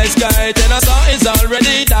the sky. Then I saw it's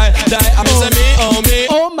already die. I'm missing me, oh me.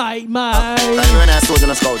 Oh my. When I stood in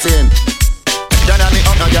the scouts in, can't have me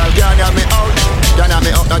up, no girl, can't have me out. Can't have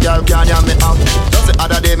me up, no girl, can't have me out. Just the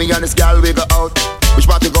other day, me and this girl we go out. Which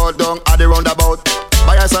part to go down at the roundabout?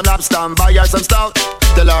 Buy her some lobster, buy her some stout.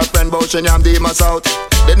 Tell her friend about she am the mass out.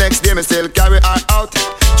 The next day me still carry her out.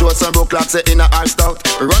 Show some broke clocks in her stout.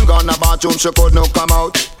 Run gone a bathroom, she could no come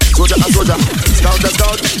out. Soldier a soldier, scout a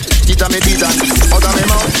scout. Teeter me teeter, out of me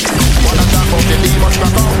mouth. Wanna talk about the demons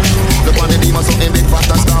crack out. Look on the demons something big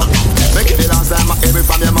fat and stout. Make it the last time I hear it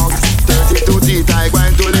from your mouth. 32 teeth I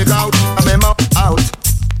going to lick out. And me mouth out,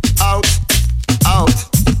 out, out,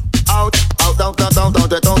 out, out, out, out,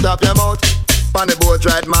 out, out, out your mouth. On the boat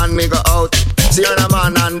ride man me go out. See her a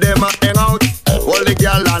man and them a hang out. Hold the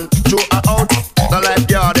girl and throw her out. The life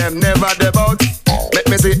girl them never debout. Let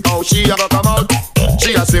me see how she a go come out.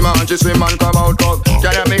 She a swim and she swim and come out.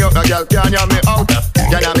 Can you me up no girl, can you me out?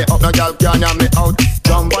 Can you me up no girl, can you me out?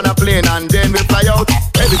 Jump on a plane and then we fly out.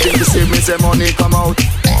 Everything to save me say money come out.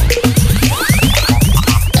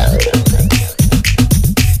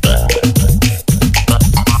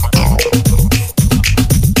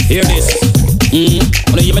 Hear this.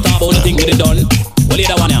 When you hear me talk about the thing with it done, well, you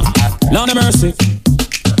one ya. Lord have mercy.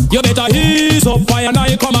 You better ease up, fire now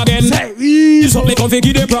you come again. Say ease up, me come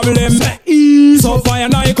figure the problem. Say ease up, fire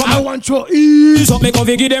now you come. I want you ease up, me come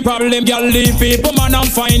figure the problem. Girl, leave people man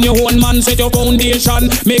and find your own man. Set your foundation,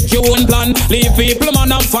 make your own plan. Leave people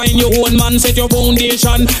man and find your own man. Set your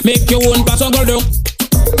foundation, make your own plan. So go do.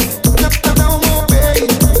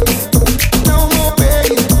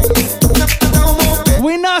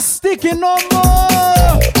 We not sticking no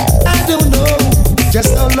more. I don't know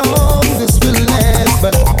just how long this will last,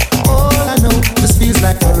 but all I know, this feels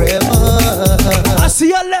like forever. I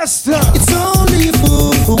see a Lester. It's only a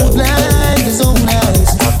fool who would blind his own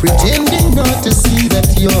eyes, pretending not to see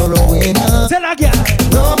that you're a winner. Tell again.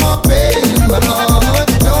 No more pain in my heart,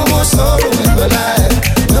 no more sorrow in my life,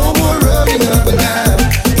 no more running up and down.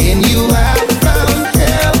 In you I found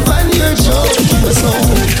heaven, your joy in my soul.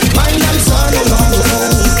 My nights are no longer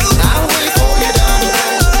home. I'll wait for you down the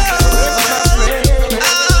road.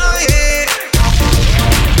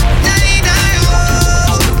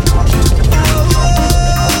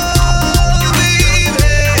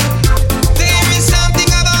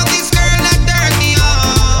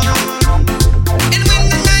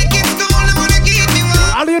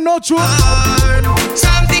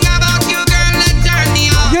 Something about you, girl, that turn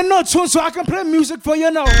me on. You know tune, so I can play music for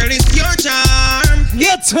you now. Girl, it's your charm.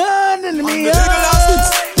 You're turning me on.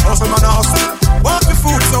 Hustle man hustle, want the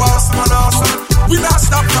food so hustle man hustle. We not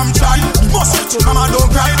stop from trying, must hit you, mama don't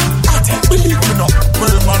cry. I take believe me now,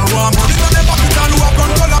 well man want money. So never put on work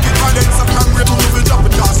on color, big violence and congregate. We will drop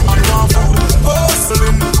it cause man want food.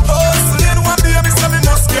 Hustling, hustling, one day me say me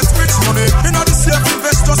must get rich money. You know the safe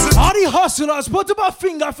investors. All the hustlers, put up a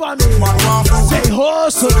finger for me. Say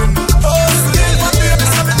hustling, hustling, one day me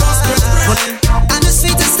say me must get rich. And the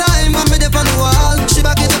sweetest time when me dip on the wall, she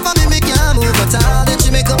back it up for me, me can't move at all. Then she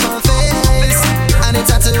make up my face, and it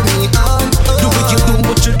tattoo me on. Do what you do,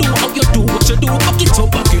 what you do, how you do, what you do. Back it up,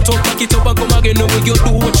 back it up, back it up, and come again. The way you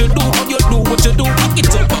do what you do, how you do, what you do. Back it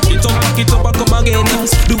up, back it up, back it up, and come again.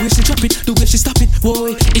 The way she drop it, the way she stop it,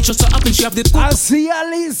 boy. It just so happen she have the good. I see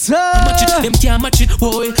Alisa. Match it, them can't match it,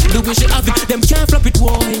 boy. The way she have it, them can't flop it,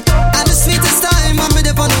 boy. And the sweetest time when me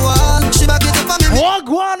dip on the wall, she back it up for me. Walk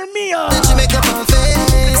one me up. Then she make up my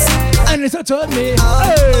face, and it's a turn me.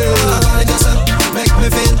 Hey, just make me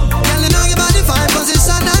feel. Girl, you know your body fine,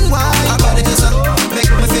 position and why. I got it just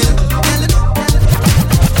make me feel.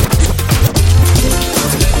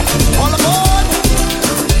 All aboard.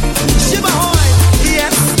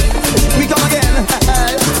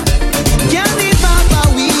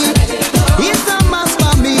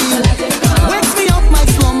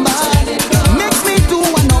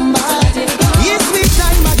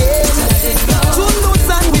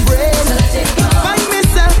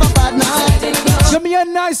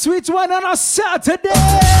 sweet wine on a Saturday.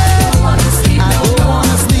 I don't wanna sleep. I don't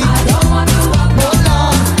wanna sleep. I don't wanna walk. Hold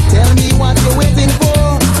on. Tell me what you're waiting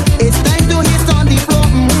for. It's time to hit on the floor.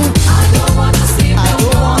 I don't wanna sleep. I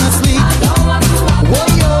don't wanna sleep. I don't wanna walk. Whoa,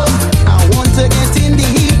 yo. I want to get in the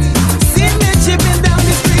heat. See me chipping down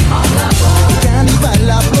the street. All aboard. Carnival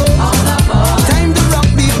aboard. All aboard. Time to rock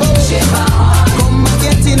the boat. Come and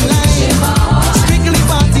get in line. Strictly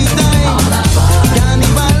party time. All aboard.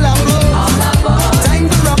 Carnival aboard. All aboard. Time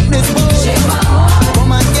to rock this boat.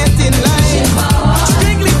 Come and get in line.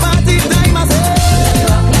 Strictly party time. I say. Let me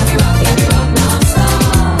rock, let me rock, let me rock non-stop.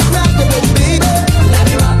 Rock the boat, baby. Let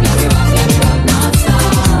me rock, let me rock, let me rock non-stop.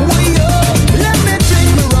 Way up. Let me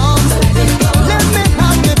drink me rum. Let me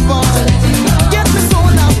have me fun. Get me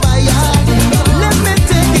soul on fire. Let me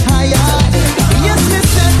take it higher. Yes, me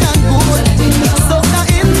said I'm good. So now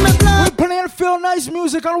in my blood. We're playing feel nice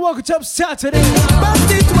music on Woke Up Saturday.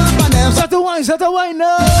 Bust it to my panel. Set the wine, set the wine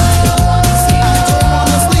now.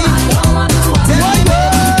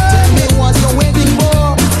 Tell me what you're waiting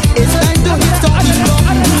for. It's time to hit on the floor.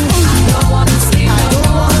 I don't wanna sleep. I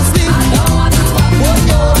don't wanna sleep. I don't wanna walk. Whoa,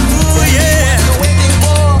 yo. Tell me what you're waiting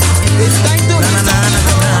for. It's time to hit on the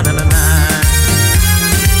floor.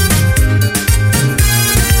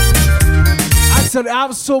 I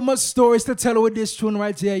have so much stories to tell with this tune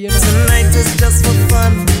right here, you know. Tonight is just for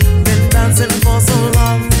fun. Been dancing for so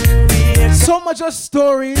long. So much of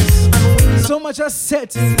stories, so much of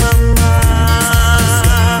sets.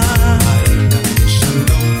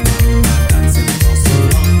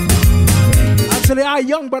 Actually, I'm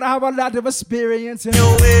young, but I have a lot of experience. You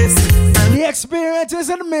know? And the experience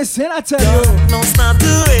isn't missing, I tell you. No start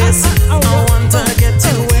to waste. I want to get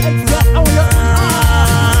you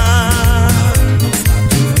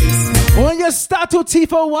when you start to tea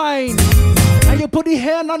for wine and you put the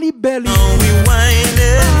hand on the belly. Now we wind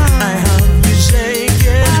it, I have you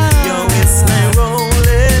shaking, your waistline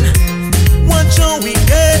rolling. What shall we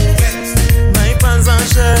get? My pants and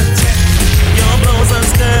shirt, your blouse and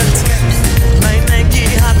skirt, my Nike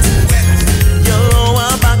hat, your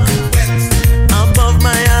lower back, above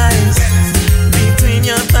my eyes, between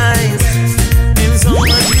your thighs, in so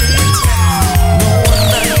much heat. No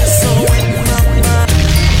wonder you're so wet.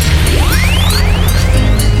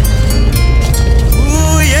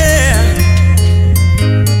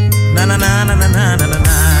 Na na na na na na na.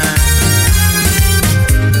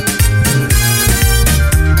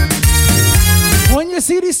 When you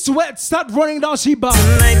see the sweat start running down she back.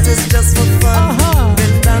 Tonight is just for fun.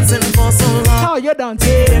 Been dancing for so long. How you dancing?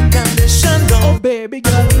 Air condition down. Oh baby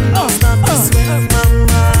girl. Start to sweat,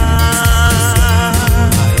 mama.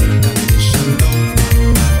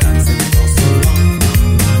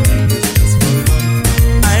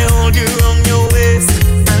 I hold you around your waist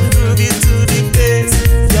and groove you to the bass.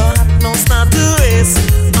 Your heart no start to race.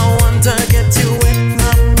 I want to get you wet,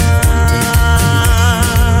 mama.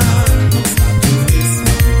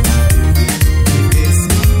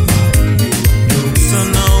 So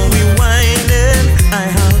now we winding. I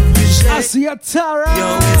have you shake. I see a Tara.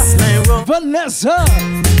 Your waistline roll. Vanessa.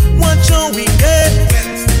 What shall we get?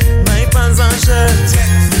 My pants and shirt,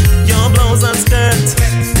 your blouse and skirt,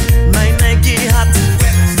 my Nike hat,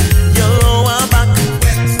 your lower back,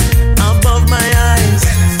 above my eyes,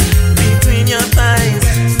 between your thighs,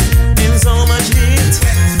 in so much heat.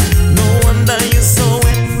 No wonder you're so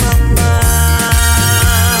wet, mama.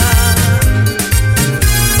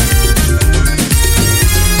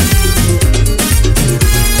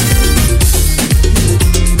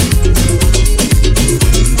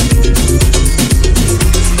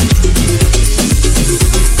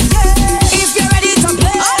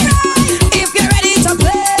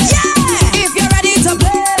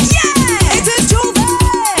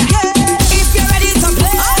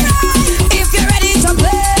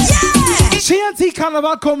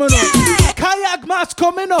 Carnival coming up. Kayak match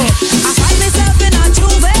coming up. I find myself in a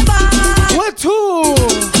Juve bar. Where to?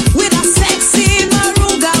 With a sexy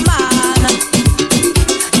Maruga man.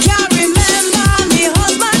 Can't remember me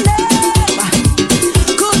husband name.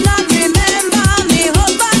 Could not remember me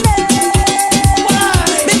husband name.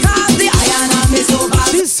 Why? Because the iron hand me so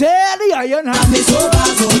bad. She said the iron hand me so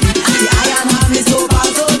bad. The iron hand me so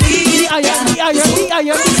bad. The iron, the iron, the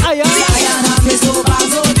iron, the iron. The iron hand me so bad.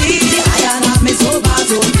 The iron hand me so bad.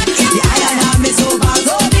 The iron hand me so bad.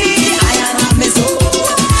 The iron hand me so.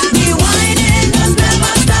 The whining does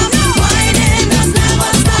never stop. Whining does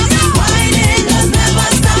never stop. Whining does never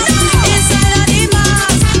stop. Inside of the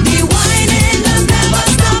mask. The whining does never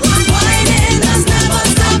stop. Whining does never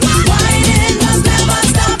stop. Whining does never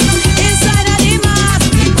stop. Inside of the mask.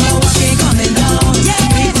 People walking coming down.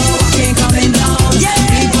 People walking coming down.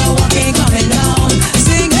 People walking coming down.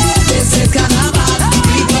 Sing.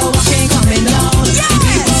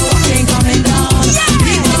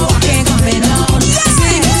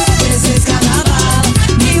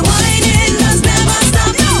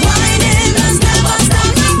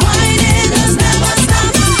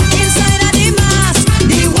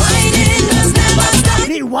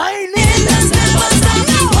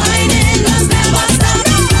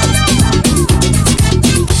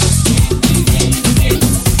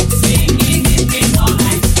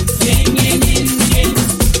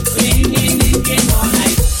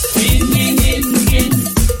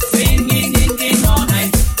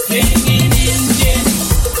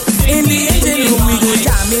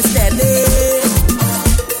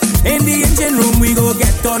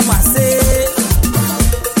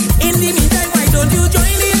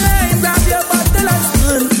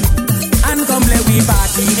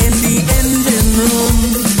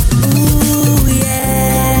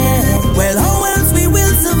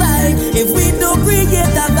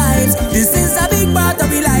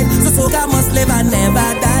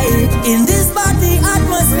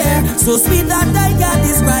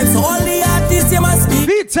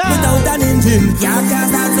 breathing. Can't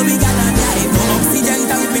start, so we gotta dive. No oxygen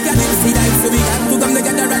tank, we can oxidize. So we got to come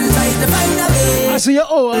together and try to find a way. I see you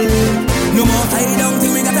all. No more hide down,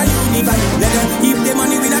 think we gotta unify. Let them keep the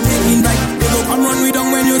money, we not taking right. They go come run we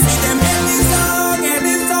down when you see them heading song,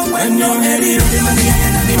 heading song. When you're heading, the money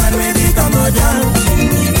and the man ready to go down.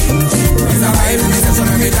 It's a vibe in the session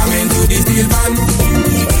and we come into the steel band.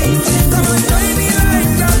 Come on, join me like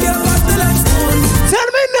grab your bottle and spoon. Tell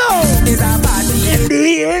me now. It's a party in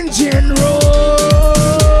the engine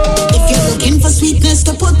room. If you're looking for sweetness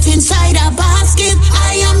to put inside a basket,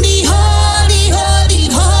 I am the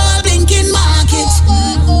whole blinking market.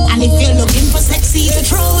 And if you're looking for sexy to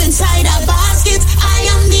throw inside a basket, I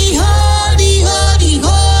am the whole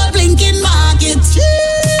blinking market.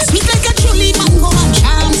 Sweet like a truly mango and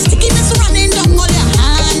charm, stickiness running down all your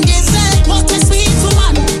hand. They say, what a sweet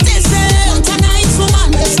woman. They say, what a nice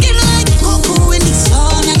woman. Skin like cocoa in the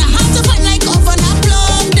sun, and I have to find like oven a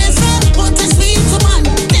plum. They say, what a sweet woman.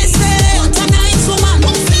 They say, what a nice woman.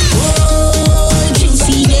 Oh,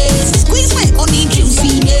 juicy days, squeeze my honey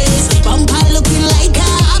juiciness. Bumper looking like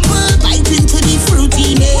a apple, bite into the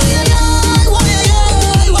fruitiness.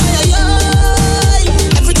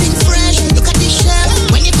 Everything fresh, look at the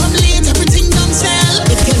shelf. When you come late, everything done sell.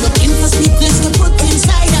 If you're looking for sweetness to put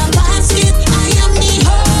inside a basket, I am the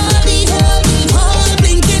whole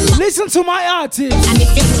blinking. Listen to my artist. And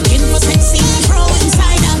if you're looking for sexy, throw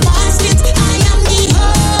inside a basket, I am the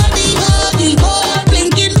whole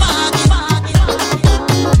blinking market.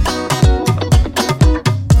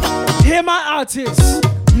 Hear my artist,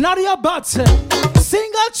 Nadia Button.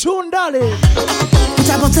 Sing a tune, darling. Put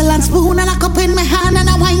a bottle and spoon and a cup in my hand and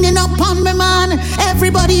I'm winding up on me man.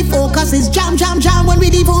 Everybody focus is jam, jam, jam. When we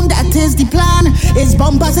leave home, that is the plan. It's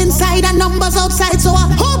bumpers inside and numbers outside. So I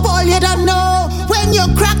hope all you don't know. When you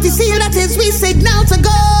crack the seal, that is we signal to go.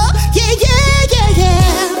 Yeah, yeah, yeah,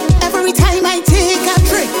 yeah. Every time I take a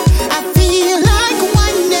drink, I feel like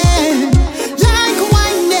whining, like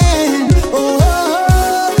whining.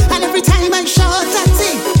 Oh, and every time I shot a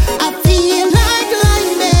thing, I feel like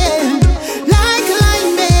lightning, like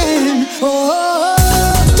lightning. Oh,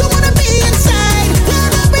 don't wanna be inside,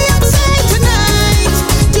 wanna be outside tonight.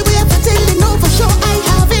 Do we have a thing to know for sure? I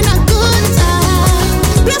having a good time.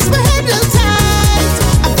 Bless my head real tight.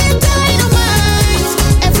 I feel dynamite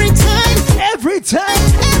every time, every time,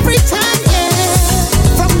 every time, yeah.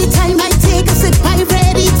 From the time I take a sip, I'm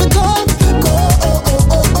ready to go, go, oh,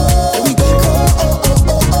 oh, oh, oh. We go, oh, oh,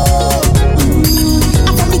 oh, oh, oh.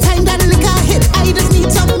 And from the time that liquor hit, I just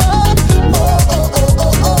need some more, oh, oh, oh,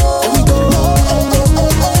 oh, oh. We go, oh, oh,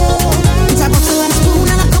 oh, oh. It's a bottle and spoon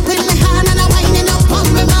and a cup in my hand and I'm winding up on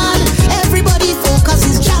my man. Everybody focus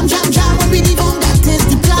is jam, jam, jam. When we leave home, that is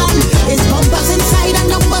the plan. It's bumpers inside and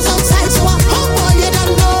numbers outside. So I hope all you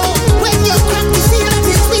don't know. When you crack the seal, that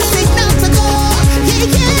is we signal to go. Yeah,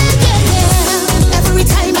 yeah, yeah, yeah. Every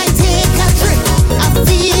time I take a drink, I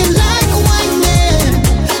feel like whining,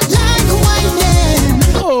 like whining.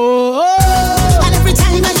 Oh, and every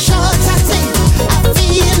time I shot a thing, I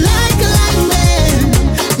feel like lightning,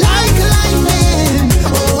 like lightning.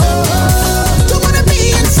 Oh, don't wanna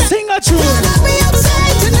be inside. Sing a tune. Wanna be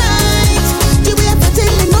outside tonight. Do we have a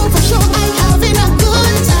thing to know for sure? I having a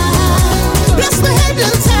good time. Bless my head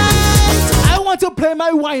real tight. I want to play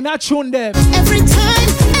my wine, I tune them. Every time,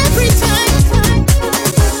 every time.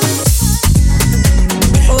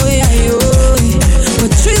 Oh yeah, oh,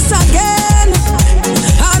 Patrice again,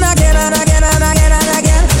 and again, and again, and again, and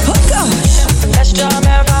again. Oh gosh, best job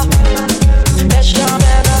ever, best job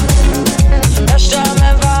ever, best job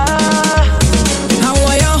ever. I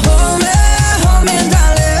want you hold me,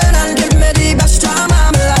 darling, and give me the best time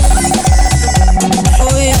of my life.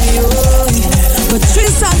 Oh yeah, oh,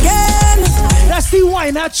 Patrice again. That's the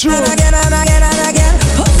wine, I tune. And again, and again, and again.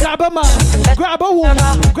 Grab a man, grab a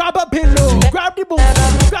woman, grab a pillow, grab the book,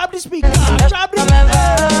 grab the speaker, grab the. I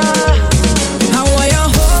want you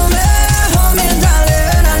hold me,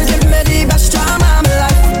 darling, and give me the best time of my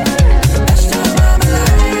life. Best time of my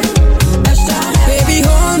life. Best time. Baby,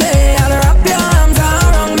 hold me, and wrap your arms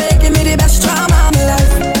around me, give me the best time of my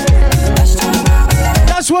life. Best time of my life.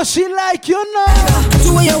 That's what she like, you know.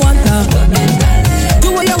 Do what you want now. Do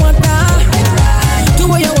what you want now. Do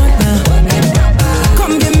what you want now.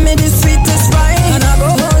 Come give me the sweetest ride, and I go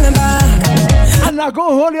hold you back. And I go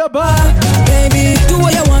hold your back. Baby, do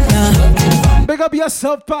what you want now. Big up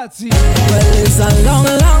yourself, Patsy. Well, it's a long,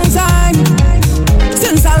 long time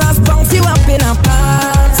since I last bumped you up in a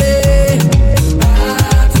party.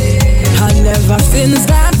 And ever since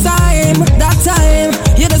that time,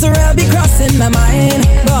 you just really be crossing my mind,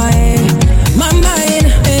 boy. My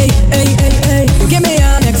mind, hey, hey, hey, hey. Give me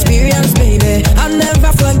an experience, baby. I'll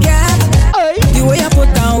never forget.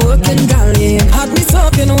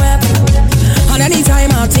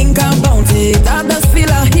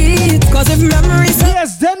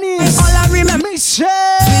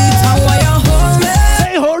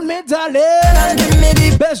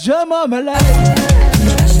 best jam of my life.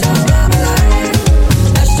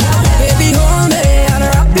 Baby, hold me and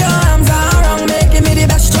wrap your arms around, making me the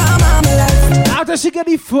best jam of my life. After she get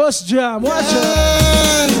the first jam, watch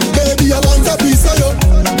her. Baby, I want a piece of you.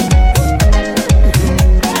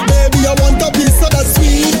 Baby, I want a piece of that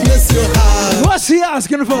sweetness you have. What's he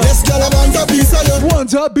asking for? Yes, girl, I want a piece of you.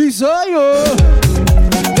 Want a piece of you.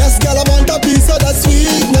 Yes, girl, I want a piece of that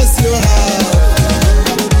sweetness you have.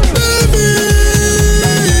 Baby,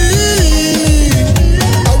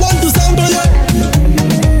 I want to sample you.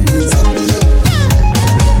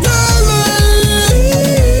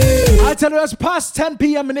 I tell you, it's past 10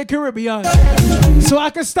 p.m. in the Caribbean, so I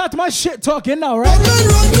can start my shit talking now, right?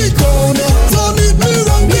 Run the corner, so meet me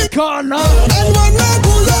run the corner. And when I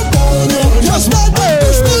pull up on you, just like me,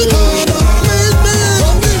 push me harder. Meet me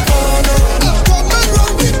run the corner, come and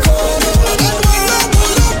run the corner. And when I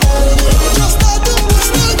pull up on you, just like to push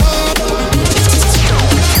me harder.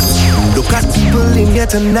 Look at people in here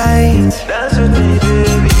tonight. That's what they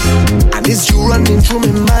baby. And it's you running through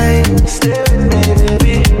my mind. Stay with me,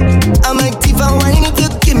 baby. I might even whine if you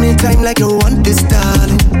give me time like you want this,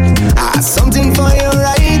 darling. I have something for you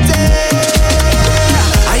right there.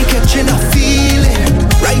 I catching a feeling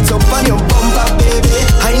right up on your bumper, baby.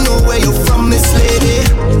 I know where you're from, Miss Lady.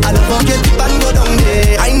 I'll forget the and go down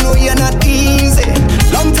there. I know you're not easy.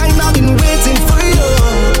 Long time I've been waiting for you.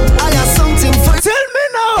 I have something for you. Tell me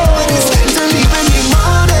now. It's time to leave in the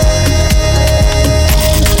morning.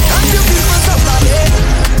 And you feel for somebody.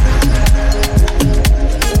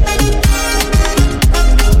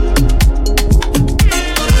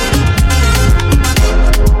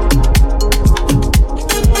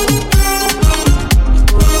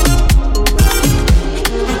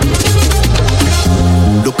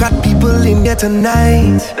 Look at people in there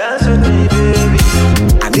tonight. That's what they baby.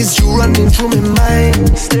 And it's you running through my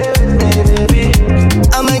mind. Stay with me, baby.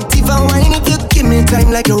 I might even whine if you give me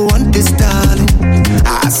time like you want this, darling. I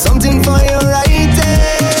have something for you right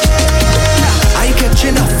there. I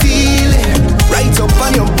catching a feeling right up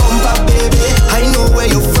on your bumper, baby. I know where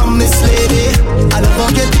you're from, Miss Lady. I'll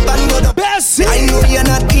forget the band go down. I know you're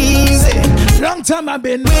not easy. Long time I've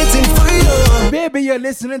been waiting for you. Baby, you're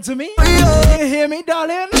listening to me. You hear me,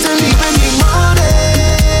 darling? To leave in the morning.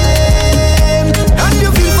 And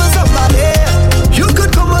you feel for somebody. You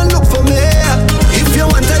could come and look for me. If you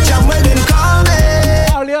want a jam, well then call me.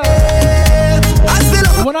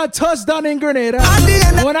 When I touch down in Grenada,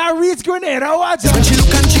 when I reach Grenada, watch out. When she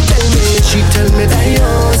look and she tell me that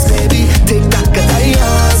yours, baby. Take back a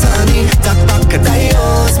yours, honey. Take back a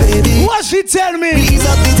yours, baby. What she tell me? Ease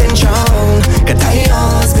up the tension. Get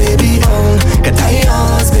yours, baby. Get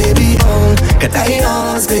yours, baby. Get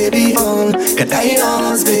yours, baby. Get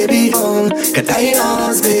yours, baby. Get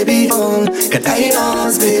yours, baby. Get yours, baby. Get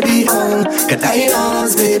yours, baby. Get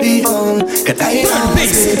yours, baby.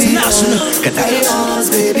 Get yours,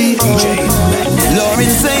 baby. Lauren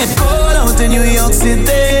said, go down to New York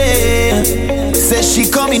City. Says she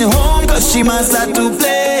coming home cause she must have to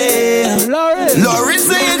play. Lauren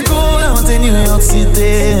said, go down to New York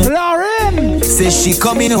City. Lauren says she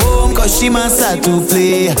coming home cause she must have to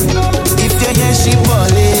play. If you hear she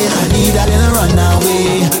ballin', I need a little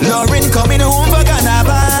runaway. Lauren coming home for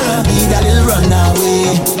carnival, I need a little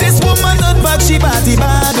runaway. This woman not back, she party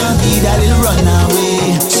bad, I need a little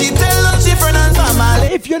runaway. She tell us she friend and family.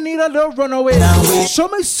 If you need a little runaway, show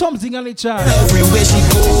me something on the chart. Everywhere she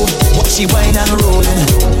go, what she whine and rollin'.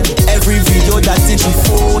 Every video that's in she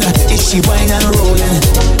phone, is she whine and rollin'.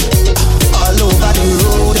 All over the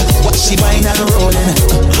road, what she whine and rollin'.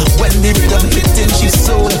 When the rhythm hitting she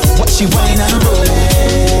soul, what she whine and rollin'.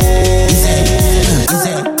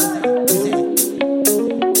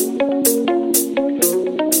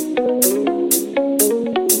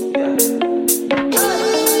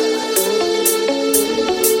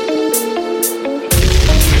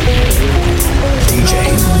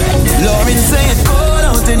 Lauren said, go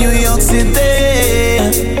down to New York City.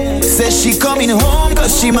 Says she coming home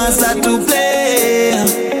cause she must have to play.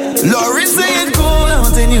 Lauren said, go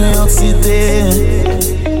down to New York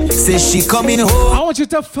City. Says she coming home. I want you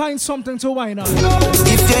to find something to whine on.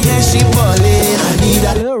 If you hear she ballin', I need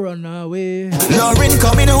a little runaway. Lauren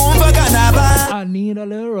coming home for carnival, I need a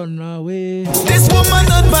little runaway. This woman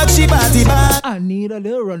not back, she party back, I need a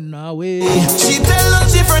little runaway. She tell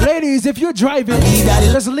us she friend. Ladies, if you're driving,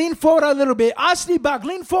 just lean forward a little bit. Arch the back,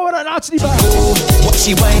 lean forward and arch the back. Oh, what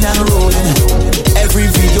she whine and rollin'. Every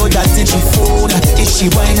video that's in she phone, is she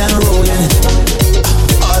whine and rollin'.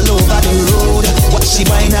 All over the road, what she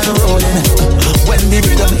whine and rollin'. When the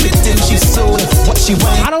rhythm hitting she soul, what she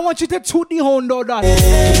whine. I don't want you to toot the horn though, darling.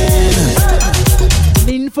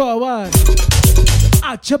 Lean forward,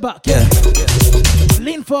 At your back, yeah.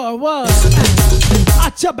 Lean forward.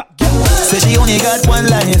 At your back, yeah. Say she only got one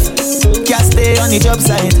life. Can't stay on the job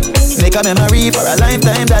site. Make a memory for a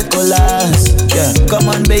lifetime that could last. Yeah,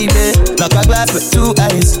 come on, baby. Knock a glass with two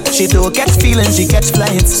eyes. She don't catch feelings, she catch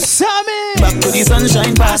flights. Sammy! Back to the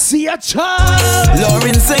sunshine path. I see a child.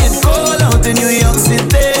 Lauren saying call out in New York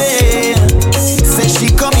City. Say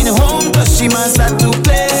she coming home cause she must have to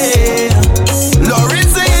play. Lauren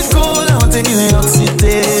saying call out in New York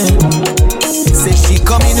City. Say she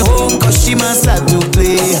coming home cause she must have to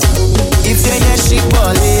play. If you hear she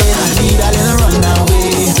ballin', I need a little run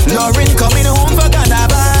away. Lauren coming home for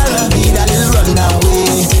carnival, I need a little run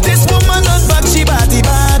away. This woman not back, she body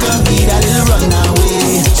bad, I need a little run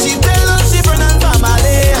away. She tell us she friend and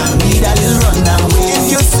family, I need a little run away.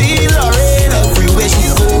 If you see Lauren, everywhere she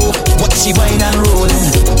go, what she whine and rollin'.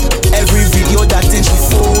 Every video that in she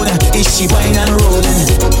phone, is she whine and rollin'.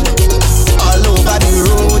 All over the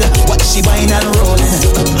road, what she whine and rollin'.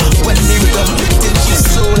 When the rhythm hit in she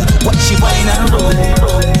soul, what she whine and rollin'.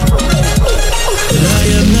 I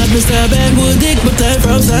am not Mr. Benwood Dick, but I'm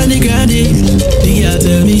from Sandy Grande. The girl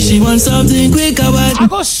tell me she wants something quick. I'm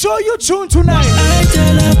gonna show you tune tonight. I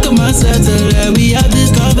tell her come and settle her. We have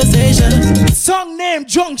this conversation. Song name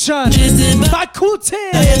Junction by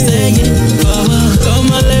Kuti.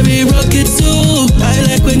 Come on, let me rock it too. I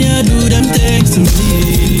like when you do them things to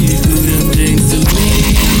me. Do them things to me.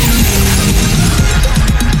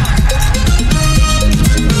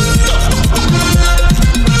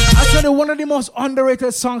 One of the most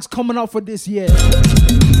underrated songs coming out for this year.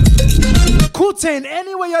 Kutain,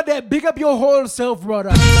 anywhere you're there, big up your whole self,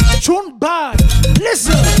 brother. Tune bad.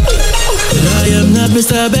 Listen. I am not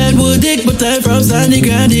Mr. Benwood Dick, but I'm from Sandy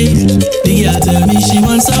Grande. The girl tell me she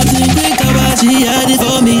wants something quick, but she had it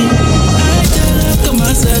for me. I tell her come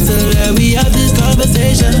and settle her. We have this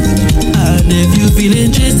conversation. And if you feel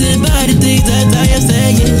interested by the things that I am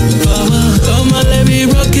saying, come on, let me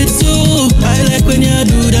rock it too. I like when you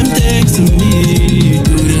do them things to me.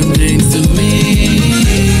 Do them things to me.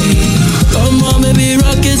 Come on, baby,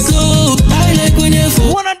 rock it too. I like when you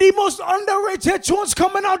fool. One of the most underrated tunes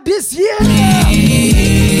coming out this year.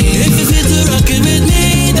 If you feel to rock it with me,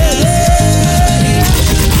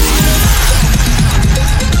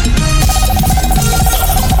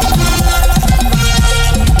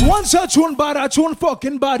 once a tune bad, a tune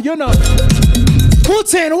fucking bad, you know.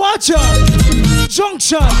 Kutain, watch out.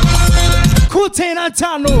 Junction. Kutain and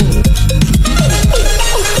Tano.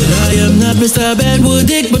 I am not Mr. Benwood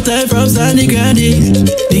Dick, but I'm from Sandy Grande.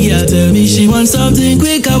 The girl tell me she wants something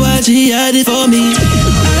quick, but she had it for me.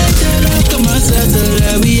 I tell her come and settle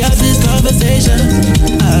her. We have this conversation.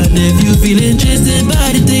 And if you feel interested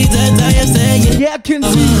by the things that I am saying, yeah, I can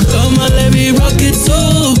see. Come on, let me rock it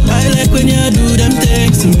so. I like when you do them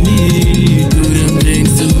things to me. Do them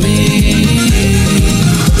things to me.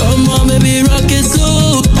 Come on, baby, rock it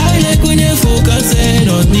so. I like when you focus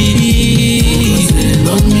on me.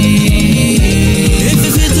 On me. If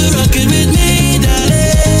you feel to rock it with me,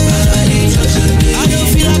 darling, I don't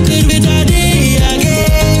feel like it with a day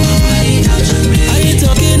again. I ain't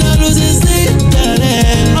talking, I'm losing sleep,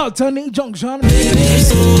 darling. Alternate Junction. Baby, I'm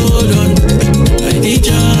so done. I need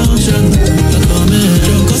junction. I'm coming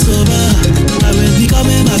drunk or sober. I will be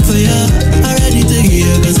coming back for ya. I'm ready to give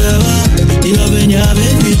you cassava. You love when you have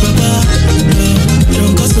it with papa.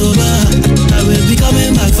 Drunk or sober. I will be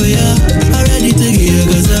coming back for ya. I'm ready to give you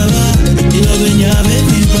cassava. You love when you have it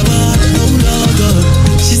with papa. Oh Lord God.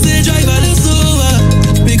 She still drive a little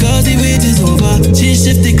slower because the wait is over. She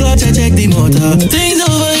shift the clutch and check the motor. Things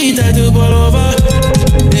overheat, I do pull over.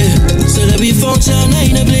 Yeah. So that we function, I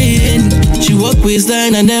ain't a playing. She walk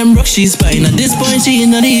waistline and then rock she spine. At this point she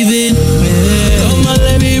ain't not even. Yeah. Come on,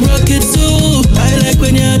 let me rock it too. I like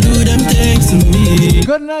when you do them things to me.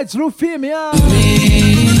 Good night, Rufimia.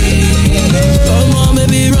 Come on,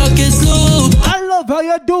 baby, rock it slow. I love how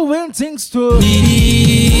you're doing things to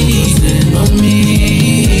me. On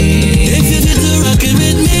me. If you feel to rock it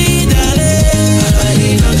with me,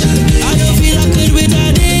 darling, I don't feel like it with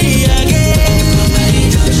a day again.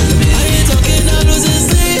 I ain't talking, I'm losing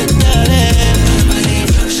sleep, darling.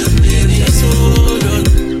 Yes, hold on.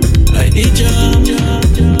 I need jump.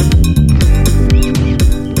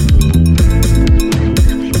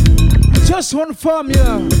 Just one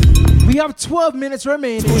formula. We have 12 minutes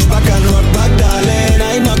remaining. Push back and rock back, darling.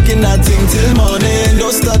 I ain't knocking that thing till morning.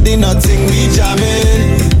 Don't study nothing, we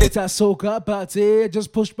jamming. It's a soca party.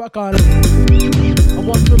 Just push back on it. I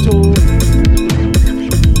want you to.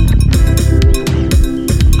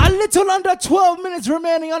 A little under 12 minutes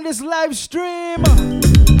remaining on this live stream.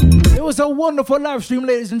 It was a wonderful live stream,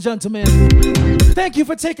 ladies and gentlemen. Thank you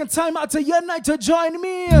for taking time out of your night to join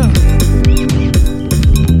me.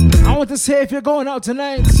 I want to say, if you're going out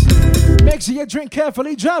tonight, make sure you drink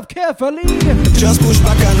carefully, drive carefully. Just push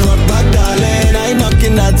back and rock back, darling. I ain't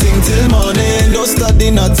knocking that thing till morning. Don't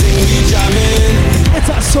study nothing, we jamming. It's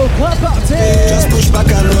a soca party. Just push back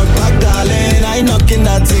and rock back, darling. I ain't knocking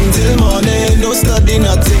that thing till morning. Don't study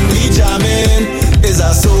nothing, we jamming. It's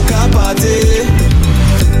a soca party.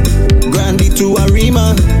 Grandy to a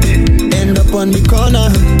Rima, end up on the corner.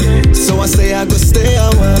 So I say I go stay a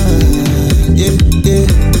while. Yeah,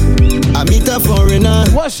 yeah. I meet a foreigner.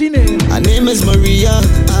 What's she name? Her name is Maria.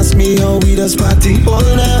 Ask me how we does party all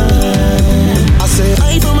night. I say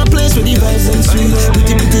I from a place where the vibes and sweet.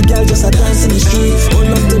 Pretty pretty girl just a dance in the street.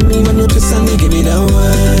 Hold on to me when you twist and they give me that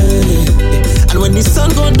wine. And when the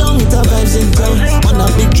sun go down, it a vibes in town. On a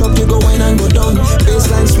big truck you go wine and go down.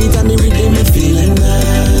 Baseline sweet and the rhythm me feeling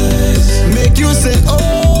nice. Make you say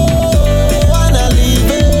oh, wanna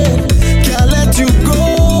leave it. Can't let you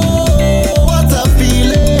go.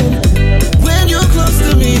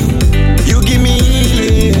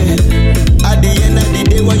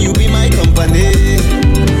 When you be my company,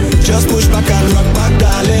 just push back and rock back,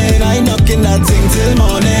 darling. I ain't knocking that thing till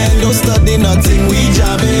morning. Don't study nothing, we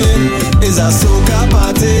jamming. It's a soca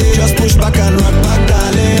party. Just push back and rock back,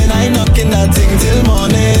 darling. I ain't knocking that thing till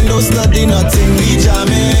morning. Don't study nothing, we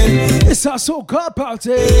jamming. It's a soca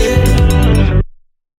party.